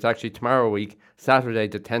February, but it's actually tomorrow week, Saturday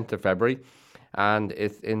the 10th of February, and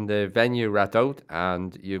it's in the venue Rathout,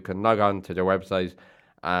 and you can log on to their website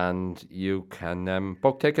and you can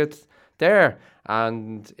book tickets there.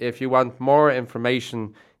 And if you want more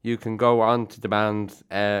information, you can go on to the band's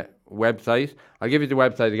website. I'll give you the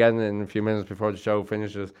website again in a few minutes before the show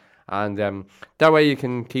finishes, and that way you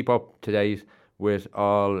can keep up to date with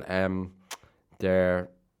all their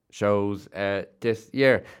shows this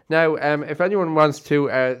year. Now, if anyone wants to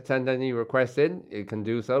send any requests in, you can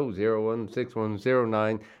do so.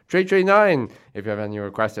 016109339 if you have any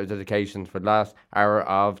requests or dedications for the last hour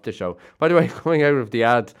of the show. By the way, coming out of the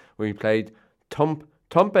ad, we played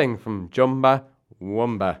Thumping from Jumba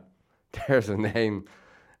Wumba. There's a name,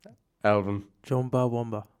 Alvin. Jumba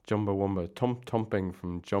Wumba. Jumba Wumba. Thumping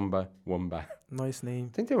from Jumba Wumba. Nice name.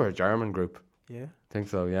 I think they were a German group. Yeah. I think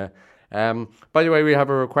so, yeah. By the way, we have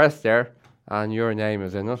a request there, and your name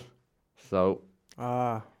is in it. So,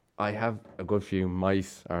 I have a good few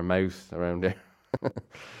mice or mouse around there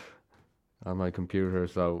on my computer,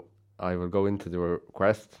 so I will go into the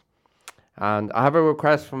request. And I have a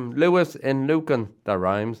request from Lewis in Lucan, that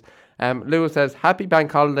rhymes. Lewis says, Happy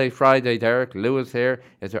Bank Holiday Friday, Derek. Lewis here.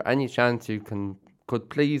 Is there any chance you could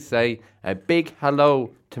please say a big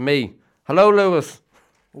hello to me? Hello, Lewis.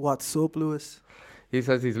 What's up, Lewis? He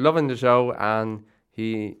says he's loving the show, and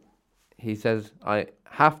he says, I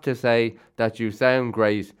have to say that you sound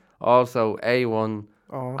great. Also,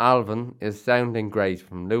 A1-Alvin is sounding great,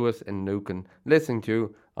 from Lewis in Lucan, listening to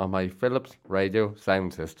you on my Philips radio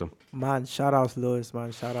sound system. Man, shout out Lewis,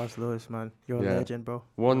 man. Shout out Lewis, man. You're a legend, bro.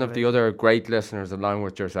 One of the other great listeners along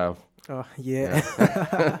with yourself. Oh, yeah.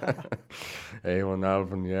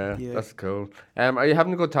 A1-Alvin, yeah. That's cool. Are you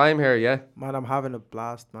having a good time here, yeah? Man, I'm having a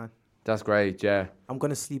blast, man. That's great, yeah. I'm going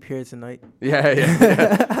to sleep here tonight. Yeah.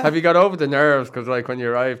 Have you got over the nerves? Because, like, when you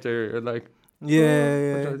arrived there, you're like, what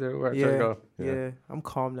do I do? Where should I go? Yeah, I'm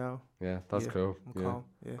calm now. Yeah, that's cool. I'm calm,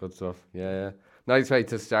 yeah. Good stuff. Yeah. Nice way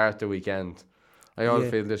to start the weekend. I always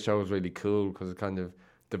feel this show is really cool because it kind of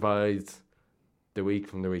divides the week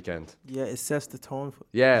from the weekend. Yeah, it sets the tone.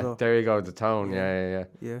 There you go, the tone. Yeah.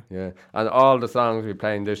 And all the songs we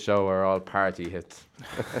play in this show are all party hits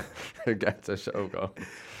to get the show going.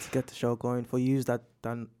 To get the show going. For you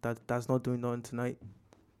that's not doing nothing tonight.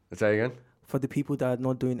 Say again? For the people that are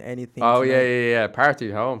not doing anything tonight. Yeah. Party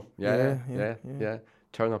at home. Yeah.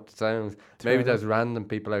 Turn up the sounds. Maybe there's random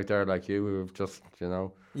people out there like you who have just,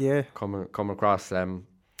 come across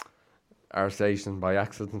our station by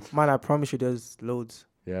accident. Man, I promise you there's loads.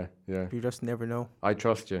 Yeah. You just never know. I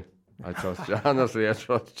trust you. Honestly, I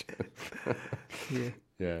trust you.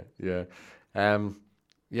 Yeah.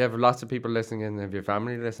 You have lots of people listening in. Have your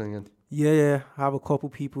family listening in? Yeah. I have a couple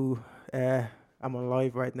people. I'm on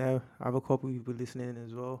live right now. I have a couple people listening in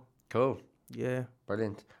as well. Cool. Yeah.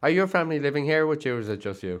 Brilliant. Are your family living here with you, or is it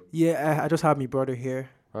just you? Yeah, I just have my brother here.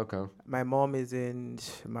 Okay. My mom is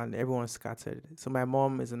everyone's scattered. So my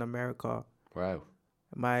mom is in America. Wow.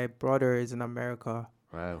 My brother is in America.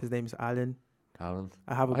 Wow. His name's Alan. Alan.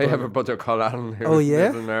 I have a I brother. have a brother called Alan who Oh, yeah?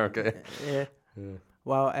 lives in America. Yeah. Yeah.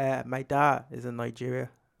 Well, my dad is in Nigeria.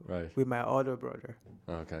 Right. With my older brother.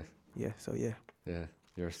 Okay. Yeah, so yeah. Yeah.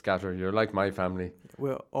 You're scattered. You're like my family.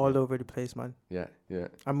 We're all over the place, man. Yeah, yeah.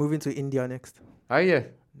 I'm moving to India next. Are you?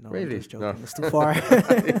 No, I'm Really? just joking. It's too far.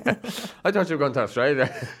 Yeah. I thought you were going to Australia.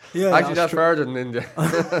 Yeah, Actually, that's further than India.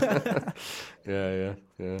 Yeah.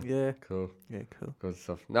 Yeah. Cool. Yeah, cool. Good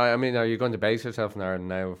stuff. No, I mean, are you going to base yourself in Ireland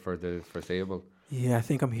now for the foreseeable? Yeah, I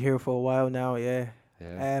think I'm here for a while now. Yeah.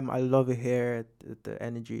 Yeah. I love it here. The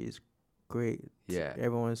energy is great. Yeah.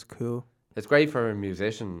 Everyone's cool. It's great for a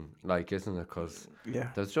musician, like, isn't it? Because Yeah.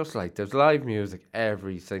 there's live music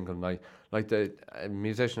every single night. Like a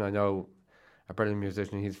musician I know, a brilliant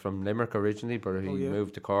musician. He's from Limerick originally, but he Oh, yeah.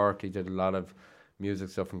 moved to Cork. He did a lot of music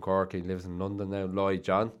stuff in Cork. He lives in London now. Lloyd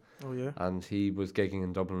John. Oh, yeah. And he was gigging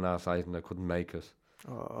in Dublin last night, and I couldn't make it.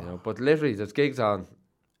 Oh. You know, but literally, there's gigs on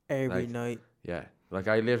Every like, night. Yeah, like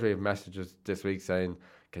I literally have messages this week saying,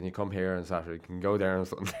 "Can you come here on Saturday? Can you go there on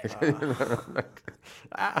Sunday?"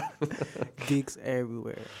 Gigs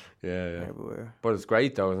everywhere. Yeah. Everywhere. But it's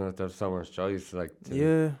great though, isn't it? There's so much choice. Like,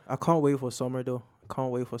 Yeah, I can't wait for summer though.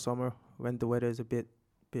 Can't wait for summer when the weather is a bit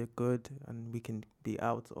good and we can be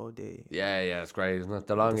out all day. Yeah, it's great, isn't it?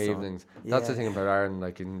 The long The sun. evenings. That's the Yeah. thing about Ireland.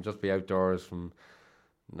 Like, you can just be outdoors from,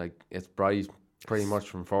 like, it's bright pretty much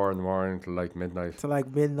from 4 a.m. till like midnight. To like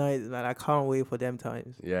midnight, and I can't wait for them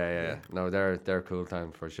times. Yeah. No, they're cool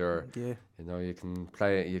time for sure. Yeah. You know, you can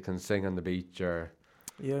play, you can sing on the beach, or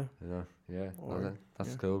Yeah. you know, yeah. No, Or-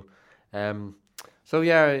 that's yeah. cool. So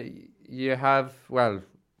yeah, you have. Well,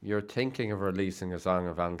 you're thinking of releasing a song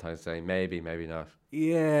on Valentine's Day. Maybe not.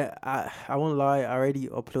 Yeah, I won't lie. I already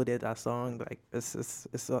uploaded that song. Like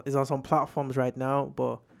it's on some platforms right now,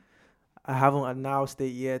 but I haven't announced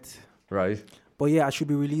it yet. Right. But yeah, I should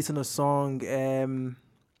be releasing a song in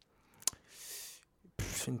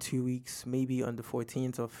 2 weeks, maybe on the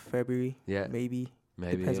 14th of February. Yeah. Maybe.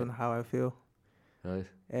 Depends Yeah. on how I feel. Right.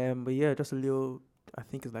 But yeah, just a little. I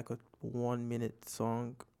think it's like a 1 minute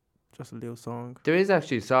song, just a little song. There is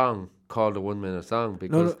actually a song called a 1 minute song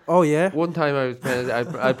because Oh yeah. one time I was playing,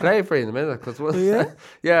 I play it for you in a minute because Yeah?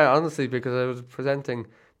 yeah, honestly, because I was presenting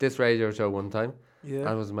this radio show one time. Yeah. And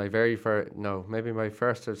it was my very first, no, maybe my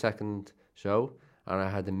first or second show, and I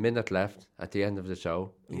had a minute left at the end of the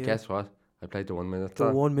show. And Yeah. guess what? I played the 1 minute The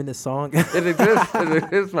song. 1 minute song. It exists. It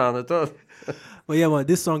exists, man. It does. But yeah, man,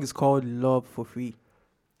 this song is called "Love for Free."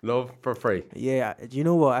 Love for free. Yeah, do you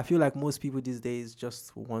know what? I feel like most people these days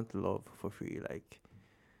just want love for free. Like,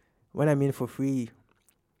 when I mean for free,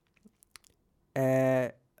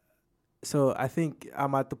 so I think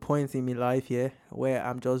I'm at the point in my life, where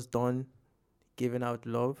I'm just done giving out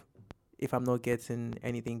love. If I'm not getting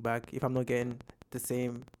anything back, if I'm not getting the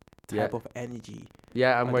same type Yeah. of energy,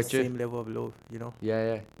 Yeah, I'm or with the you. same level of love, you know.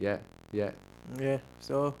 Yeah. Yeah,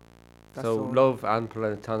 so that's So all. love and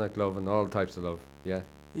platonic love and all types of love. Yeah.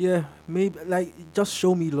 Yeah, maybe like just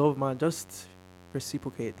show me love, man. Just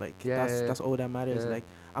reciprocate. Like Yeah, that's all that matters. yeah. Like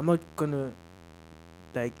I'm not gonna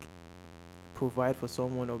like provide for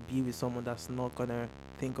someone or be with someone that's not gonna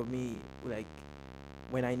think of me like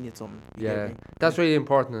when I need something. You get Yeah. me? That's really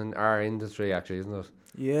important in our industry, actually, isn't it?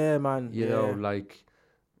 Yeah, man. You yeah. know, like,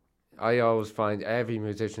 I always find every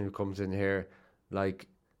musician who comes in here, like,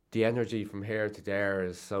 the energy from here to there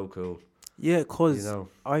is so cool. Yeah, cause you know.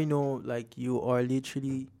 I know like you are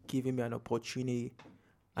literally giving me an opportunity,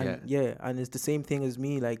 and and it's the same thing as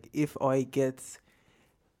me. Like if I get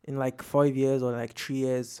in like 5 years or like 3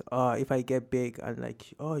 years, if I get big and like,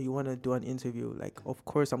 oh, you want to do an interview, like of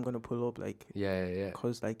course I'm gonna pull up, like Yeah.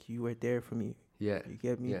 cause like you were there for me. Yeah. You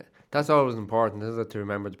get me? Yeah. That's always important, isn't it, to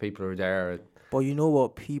remember the people who are there. But you know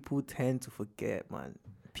what? People tend to forget, man.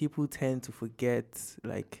 People tend to forget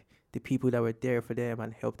like the people that were there for them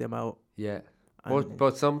and help them out. Yeah. And-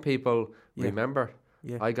 But some people Yeah. remember.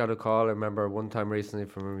 Yeah. I got a call, I remember one time recently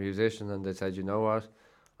from a musician, and they said, you know what?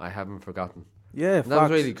 I haven't forgotten. Yeah, And that was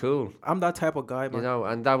facts. really cool. I'm that type of guy, man. You know,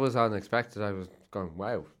 and that was unexpected. I was going,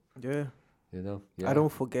 wow. Yeah. You know? I don't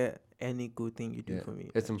forget any good thing you do Yeah. for me.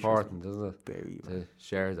 It's Trust me. important, isn't it? Very, to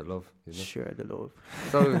share the love. You know? Share the love.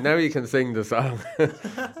 So now you can sing the song.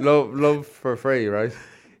 Love for free, right?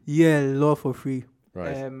 Yeah, love for free.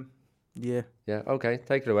 Right. Yeah. Yeah, okay.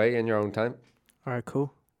 Take it away in your own time. All right,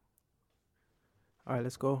 cool. All right,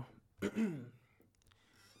 let's go.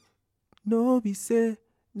 No, be say,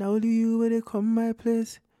 now only you where they come my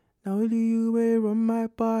place. Now only you where run my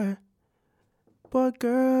bar. But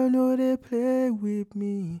girl, no, they play with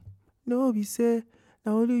me. No, be say,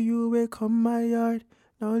 now only you where come my yard.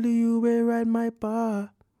 Now only you where ride my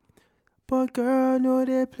bar. But girl, no,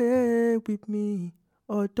 they play with me.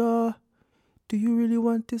 Although Do you really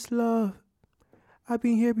want this love? I've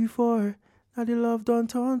been here before. Now the love done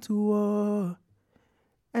turn to war.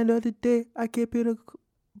 End of the day, I keep it a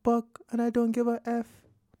buck, and I don't give a F.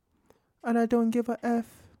 And I don't give a F.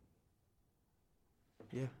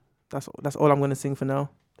 Yeah, that's all I'm gonna sing for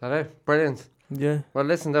now. That it? Brilliant. Yeah. Well,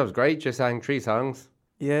 listen, that was great. You sang 3 songs.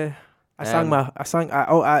 Yeah. I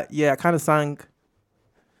kind of sang.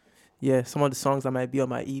 Yeah, some of the songs that might be on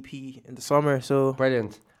my EP in the summer. So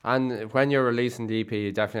brilliant. And when you're releasing the EP,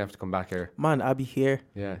 you definitely have to come back here. Man, I'll be here.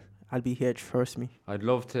 Yeah. I'll be here. Trust me. I'd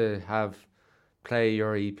love to play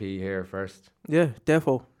your EP here first. Yeah,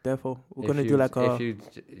 defo. We're gonna do like a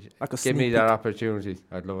give me that opportunity.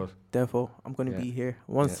 I'd love it. Defo, I'm gonna be here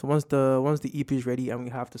once the EP is ready and we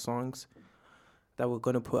have the songs that we're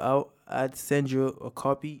gonna put out. I'd send you a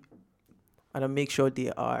copy, and I'll make sure they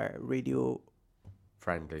are radio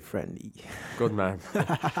friendly. Good man.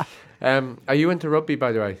 Are you into rugby,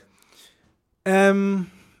 by the way?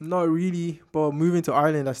 Not really, but moving to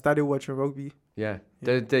Ireland, I started watching rugby. Yeah.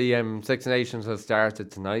 The Six Nations has started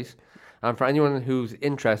tonight. And for anyone who's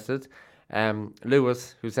interested,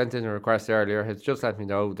 Lewis, who sent in a request earlier, has just let me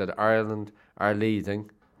know that Ireland are leading.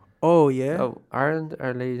 Oh, yeah? Oh, Ireland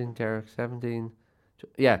are leading, Derek, 17.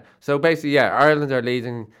 Yeah, so basically, Ireland are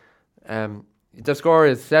leading. The score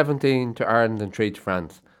is 17 to Ireland and 3 to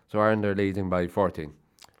France. So Ireland are leading by 14. Do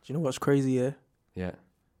you know what's crazy, yeah? Yeah.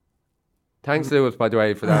 Thanks, Lewis, by the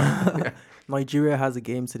way, for that. Nigeria has a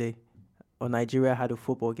game today. Or Nigeria had a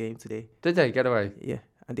football game today. Did they get away? Yeah,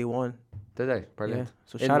 and they won. Did they? Brilliant. Yeah.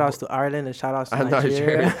 So shout outs to Ireland and shout outs to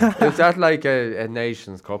Nigeria. Is that like a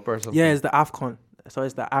Nations Cup or something? Yeah, it's the AFCON. So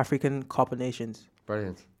it's the African Cup of Nations.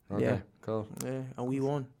 Brilliant. Okay, yeah. Cool. Yeah, and we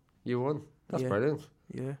won. You won? That's brilliant.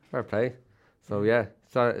 Yeah. Fair play. So yeah,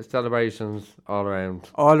 celebrations all around.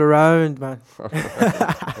 All around, man.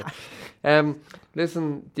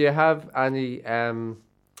 Listen, do you have any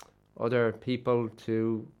other people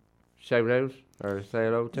to shout out or say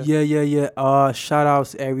hello to? Yeah. Shout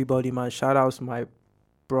outs everybody, man. Shout outs my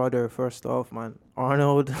brother first off, man.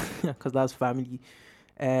 Arnold, because that's family.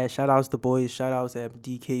 Shout outs the boys. Shout outs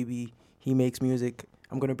DKB. He makes music.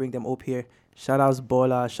 I'm gonna bring them up here. Shout outs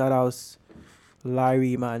Bola. Shout outs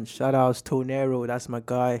Larry, man. Shout outs Tonero. That's my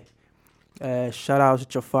guy. Shout outs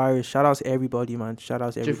Jafari. Shout outs everybody, man. Shout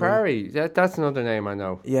outs everybody. Jafari, that's another name I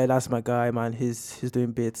know. Yeah, that's my guy, man. He's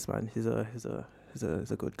doing bits, man. He's a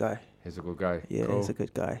good guy. He's a good guy. Yeah, cool. He's a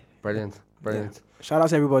good guy. Brilliant. Yeah. Shout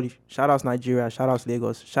outs everybody. Shout outs Nigeria. Shout outs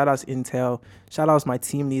Lagos. Shout outs Intel. Shout outs my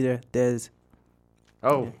team leader, Des.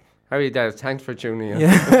 Oh, how are you, Des? Thanks for tuning in.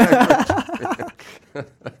 Yeah.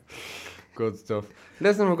 Good stuff.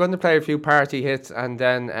 Listen, we're going to play a few party hits, and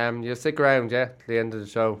then you stick around, yeah, to the end of the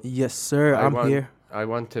show. Yes, sir. I'm here. I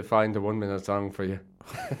want to find a 1 minute song for you.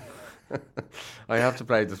 I have to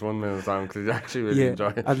play this 1 minute song because I actually really enjoy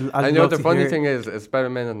it. I know the funny thing is, it's about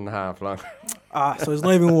 1.5 minutes long. So it's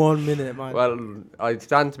not even 1 minute, man. Well, I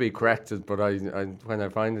stand to be corrected, but I when I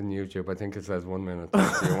find it on YouTube, I think it says 1 minute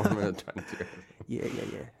 20 or 1 minute 20.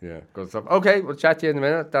 Yeah, good stuff. Okay, we'll chat to you in a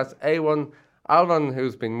minute. That's A1-Alvin,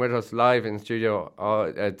 who's been with us live in studio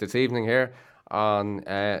this evening here on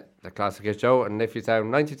the Classic Hit Show and Liffey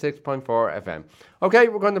Sound 96.4 FM. Okay,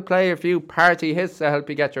 we're going to play a few party hits to help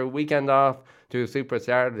you get your weekend off to a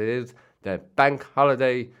superstar. It is the bank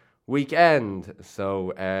holiday weekend.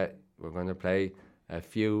 So we're going to play a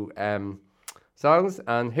few songs.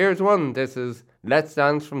 And here's one. This is Let's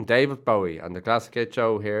Dance from David Bowie on the Classic Hit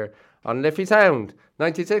Show here on Liffey Sound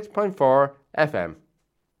 96.4 FM.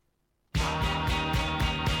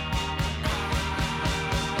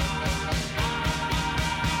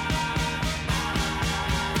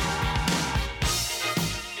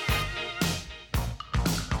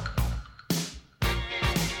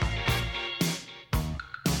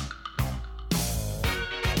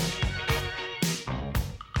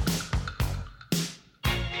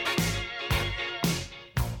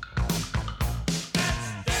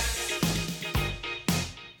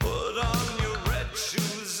 Put on your red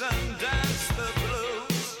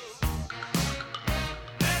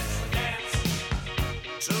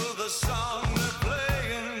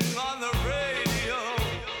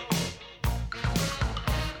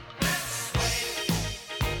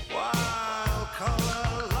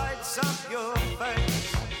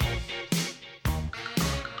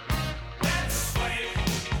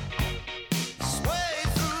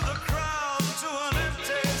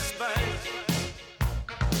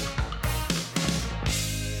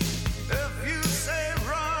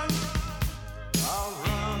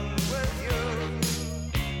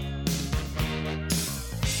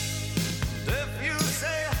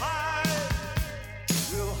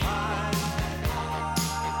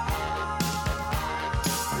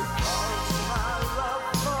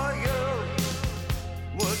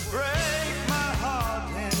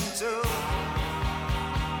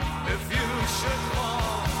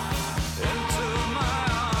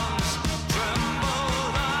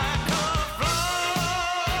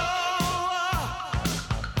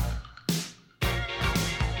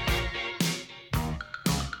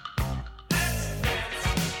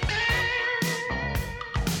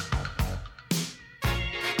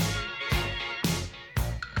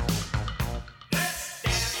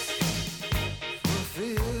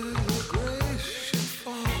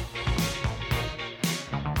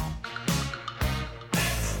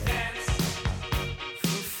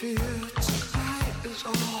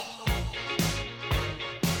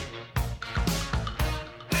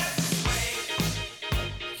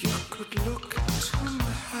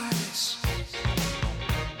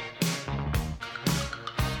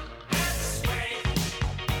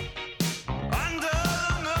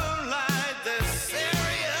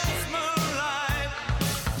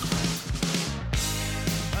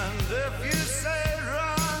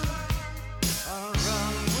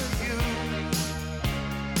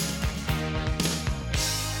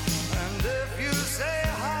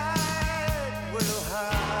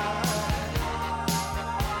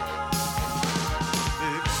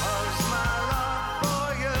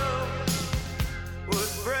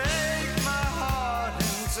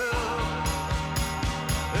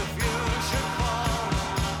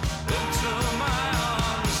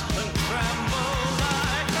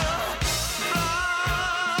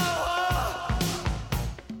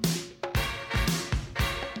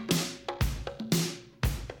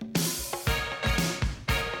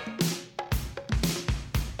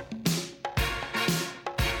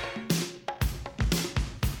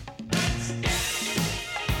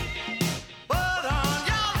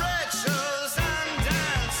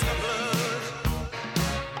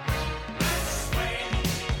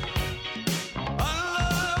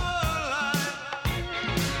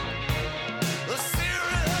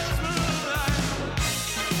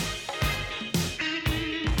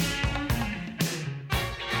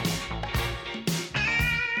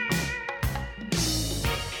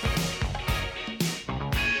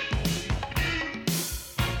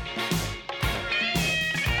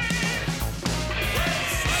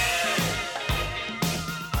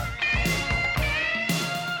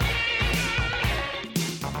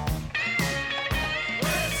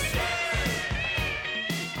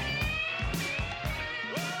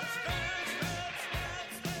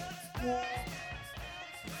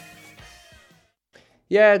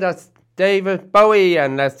Yeah, that's David Bowie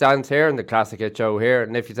and Let's Dance here in the Classic Hit Show here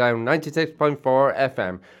at Liffey Sound 96.4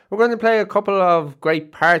 FM. We're going to play a couple of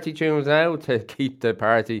great party tunes now to keep the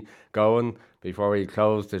party going before we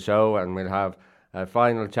close the show, and we'll have a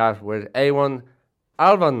final chat with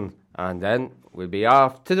A1-Alvin, and then we'll be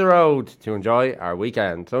off to the road to enjoy our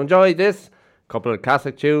weekend. So enjoy this couple of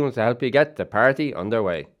classic tunes to help you get the party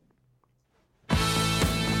underway.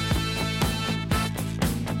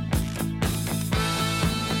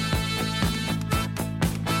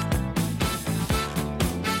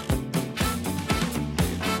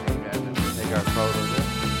 Take our photos here.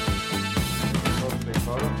 Big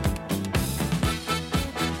photo.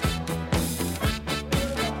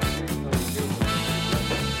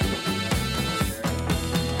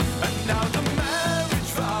 Now the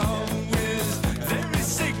marriage vow is very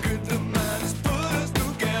sacred. The man has put us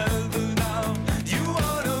together. Now you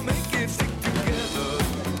wanna make it stick together.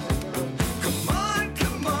 Come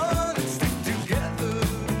on, and stick together.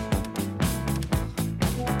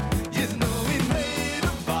 You know we made a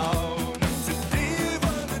vow to leave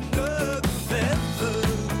one another better.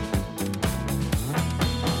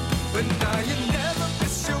 But now you never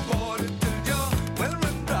miss your water till you're well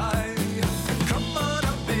run dry. Come on,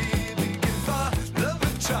 baby, give our love a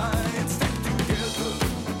try and stick together.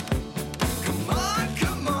 Come on,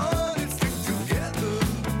 and stick together.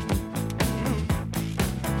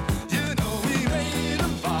 You know we made a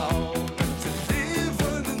vow to leave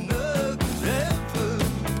one another ever.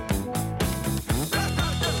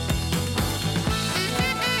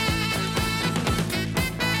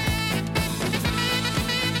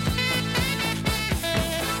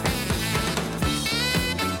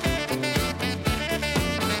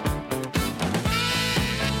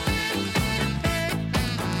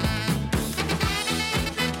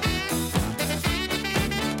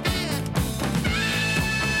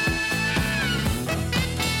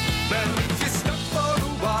 Well, if you stop for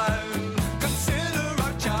a while, consider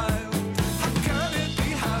our child. How can it be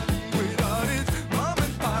happy without its mom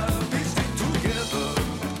and pop? We stick together.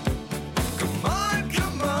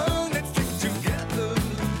 Come on, let's stick together.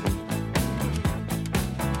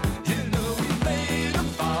 You know we made a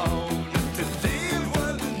vow not to leave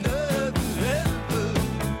one another ever.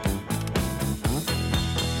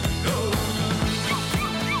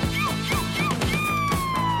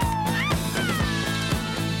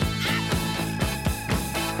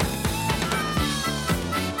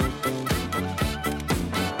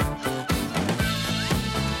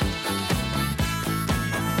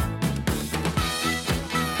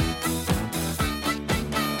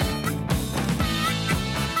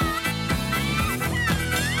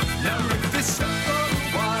 Now if you stop for a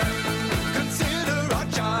while, consider our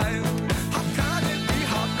child. How can it be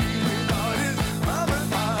happy without his mom and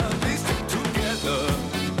pop? We stick together.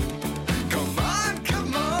 Come on,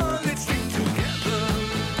 let's stick together.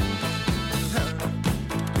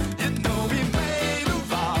 You know we made a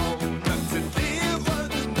vow not to leave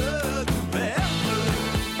one another ever.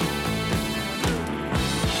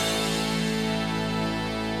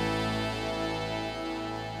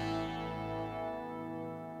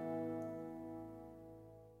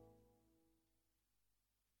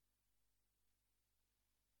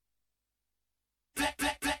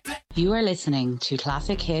 You are listening to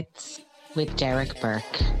Classic Hits with Derek Burke.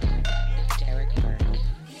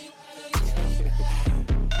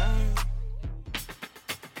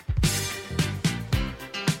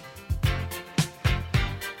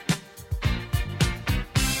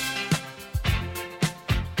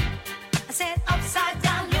 I said upside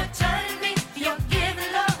down, you're turning me. You're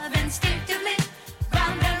giving love instinctively.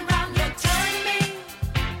 Round and round, you're turning me.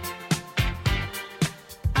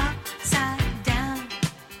 Upside down,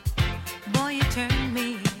 boy, you turn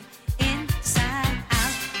me inside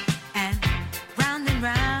out.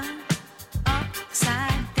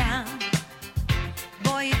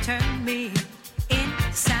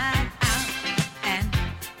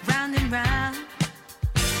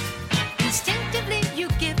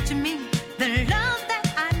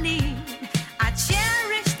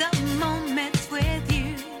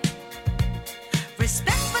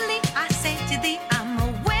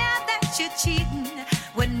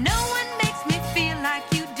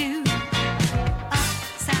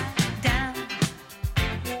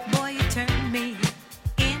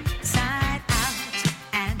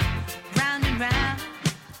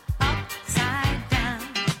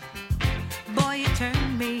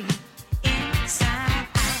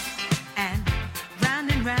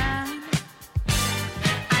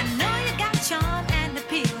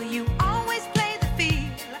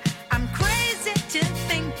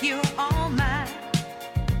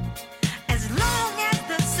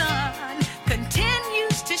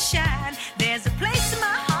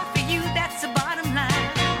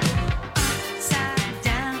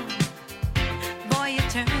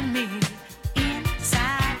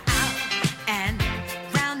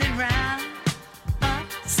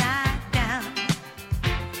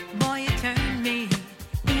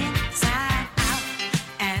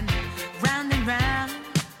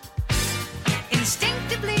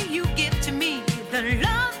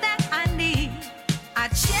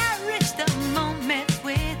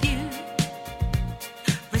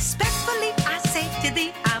 to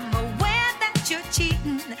thee. I'm aware that you're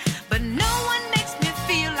cheating, but no one makes me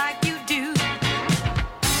feel like you do.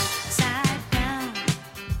 Side down,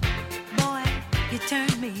 boy, you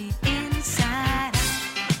turn me inside out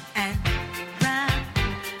and round,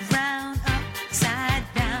 round, upside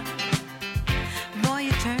down. Boy,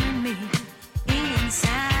 you turn me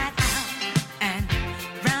inside out and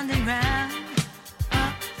round,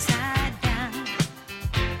 upside down.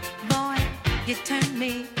 Boy, you turn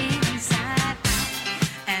me inside out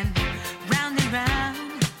and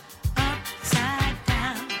round, upside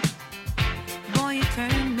down. Boy, you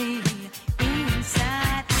turn me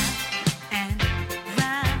inside out and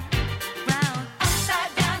round,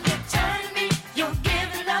 upside down. You turn me, you're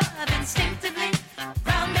giving love instinctively.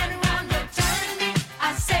 Round and round, you turn me.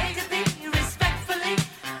 I say to thee respectfully.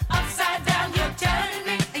 Upside down, you turn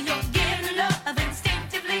me, you're giving love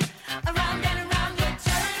instinctively. Around and around, you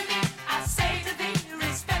turn me. I say to thee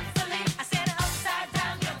respectfully. I said upside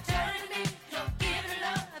down, you turn me, you're giving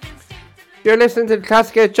love instinctively. You're listening to the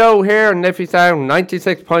Classic Hit Show here on Liffey Sound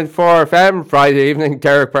 96.4 FM. Friday evening,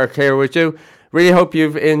 Derek Burke here with you. Really hope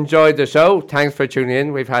you've enjoyed the show. Thanks for tuning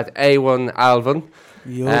in. We've had A1-Alvin.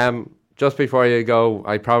 Yup. Just before you go,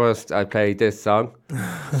 I promised I'd play this song.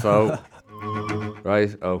 So,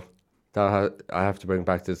 right, I have to bring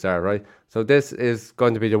back to the start, right? So this is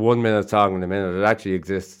going to be the 1 minute song in a minute. It actually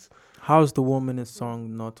exists. How's the 1 minute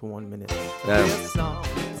song not 1 minute?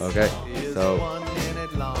 Okay, so, 1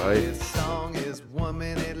 minute long. right. This song is 1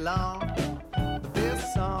 minute long.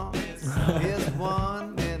 This song is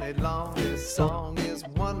 1 minute long. This song is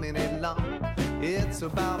 1 minute long. It's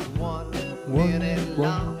about 1 minute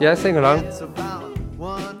long. Yeah, sing along. It's about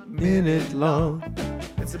 1 Minute long.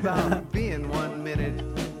 It's about being 1 minute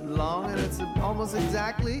long, and it's almost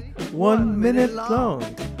exactly 1 minute long.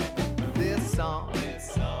 This song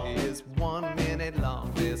is 1 minute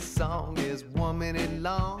long. This song is 1 minute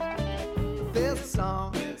long. This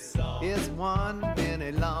song is 1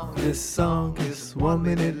 minute long. This song is 1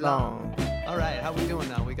 minute long. All right, how we doing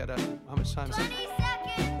now? We got how much time is it?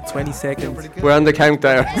 20 seconds. We're on the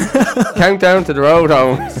countdown. Countdown to the road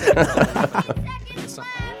home.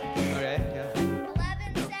 Okay,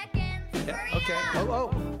 yeah. Okay.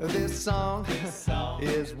 Oh. This song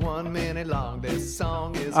is 1 minute long. This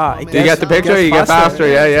song is 1 minute long. You get the picture? You get faster.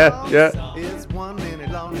 Yeah. It's 1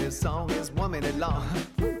 minute long. This song is 1 minute long.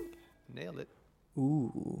 Nailed it.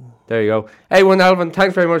 Ooh. There you go. A1-Alvin,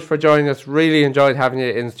 thanks very much for joining us. Really enjoyed having you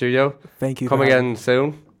in the studio. Thank you. Come again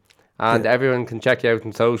soon. And everyone can check you out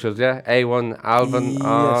on socials, yeah? A1-Alvin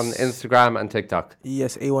on Instagram and TikTok.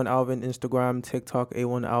 Yes, A1-Alvin, Instagram, TikTok,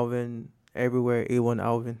 A1-Alvin, everywhere,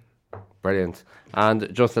 A1-Alvin. Brilliant.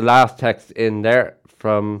 And just the last text in there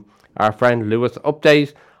from our friend Lewis.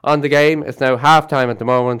 Update on the game. It's now half-time at the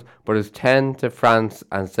moment, but it's 10 to France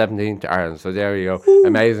and 17 to Ireland. So there you go. Ooh.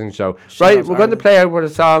 Amazing show. Right, we're going to play out with a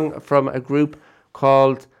song from a group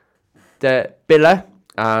called The Billa,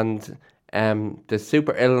 and the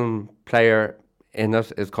super Ilm player in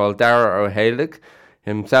it is called Dara O'Halig.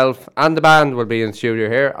 Himself and the band will be in studio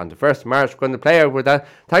here on the 1st of March. We're going to play out with that.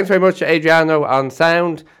 Thanks very much to Adriano on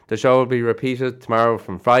sound. The show will be repeated tomorrow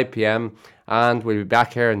from 5 p.m. and we'll be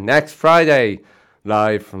back here next Friday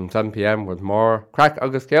live from 7 p.m. with more crack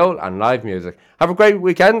agus skill and live music. Have a great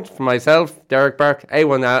weekend. From myself, Derek Burke,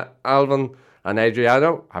 A1-Alvin and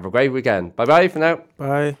Adriano. Have a great weekend. Bye-bye for now.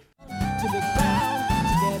 Bye.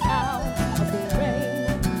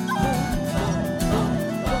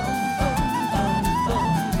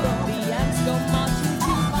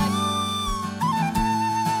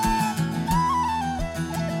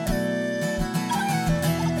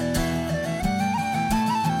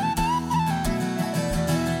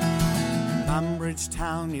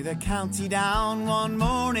 Town near the county down one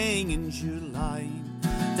morning in July.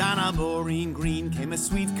 Down a boring green came a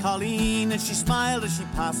sweet Colleen, and she smiled as she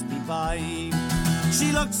passed me by.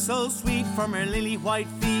 She looked so sweet from her lily white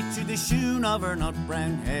feet to the shoon of her nut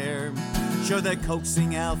brown hair. Sure, the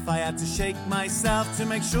coaxing elf, I had to shake myself to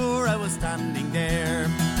make sure I was standing there.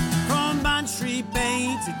 From Bantry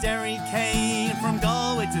Bay to Derry Kane, from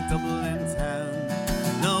Galway to Dublin town,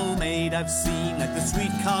 no maid I've seen like the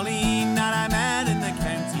sweet Colleen that I met in the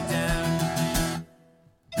county down.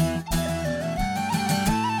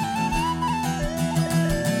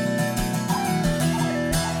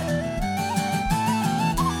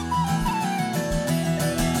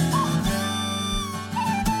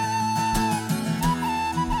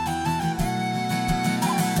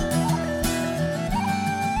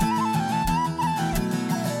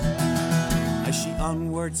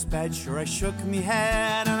 Onward sped, sure I shook me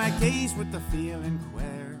head, and I gazed with the feeling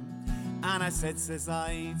queer. And I said, says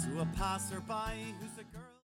I, to a passerby who's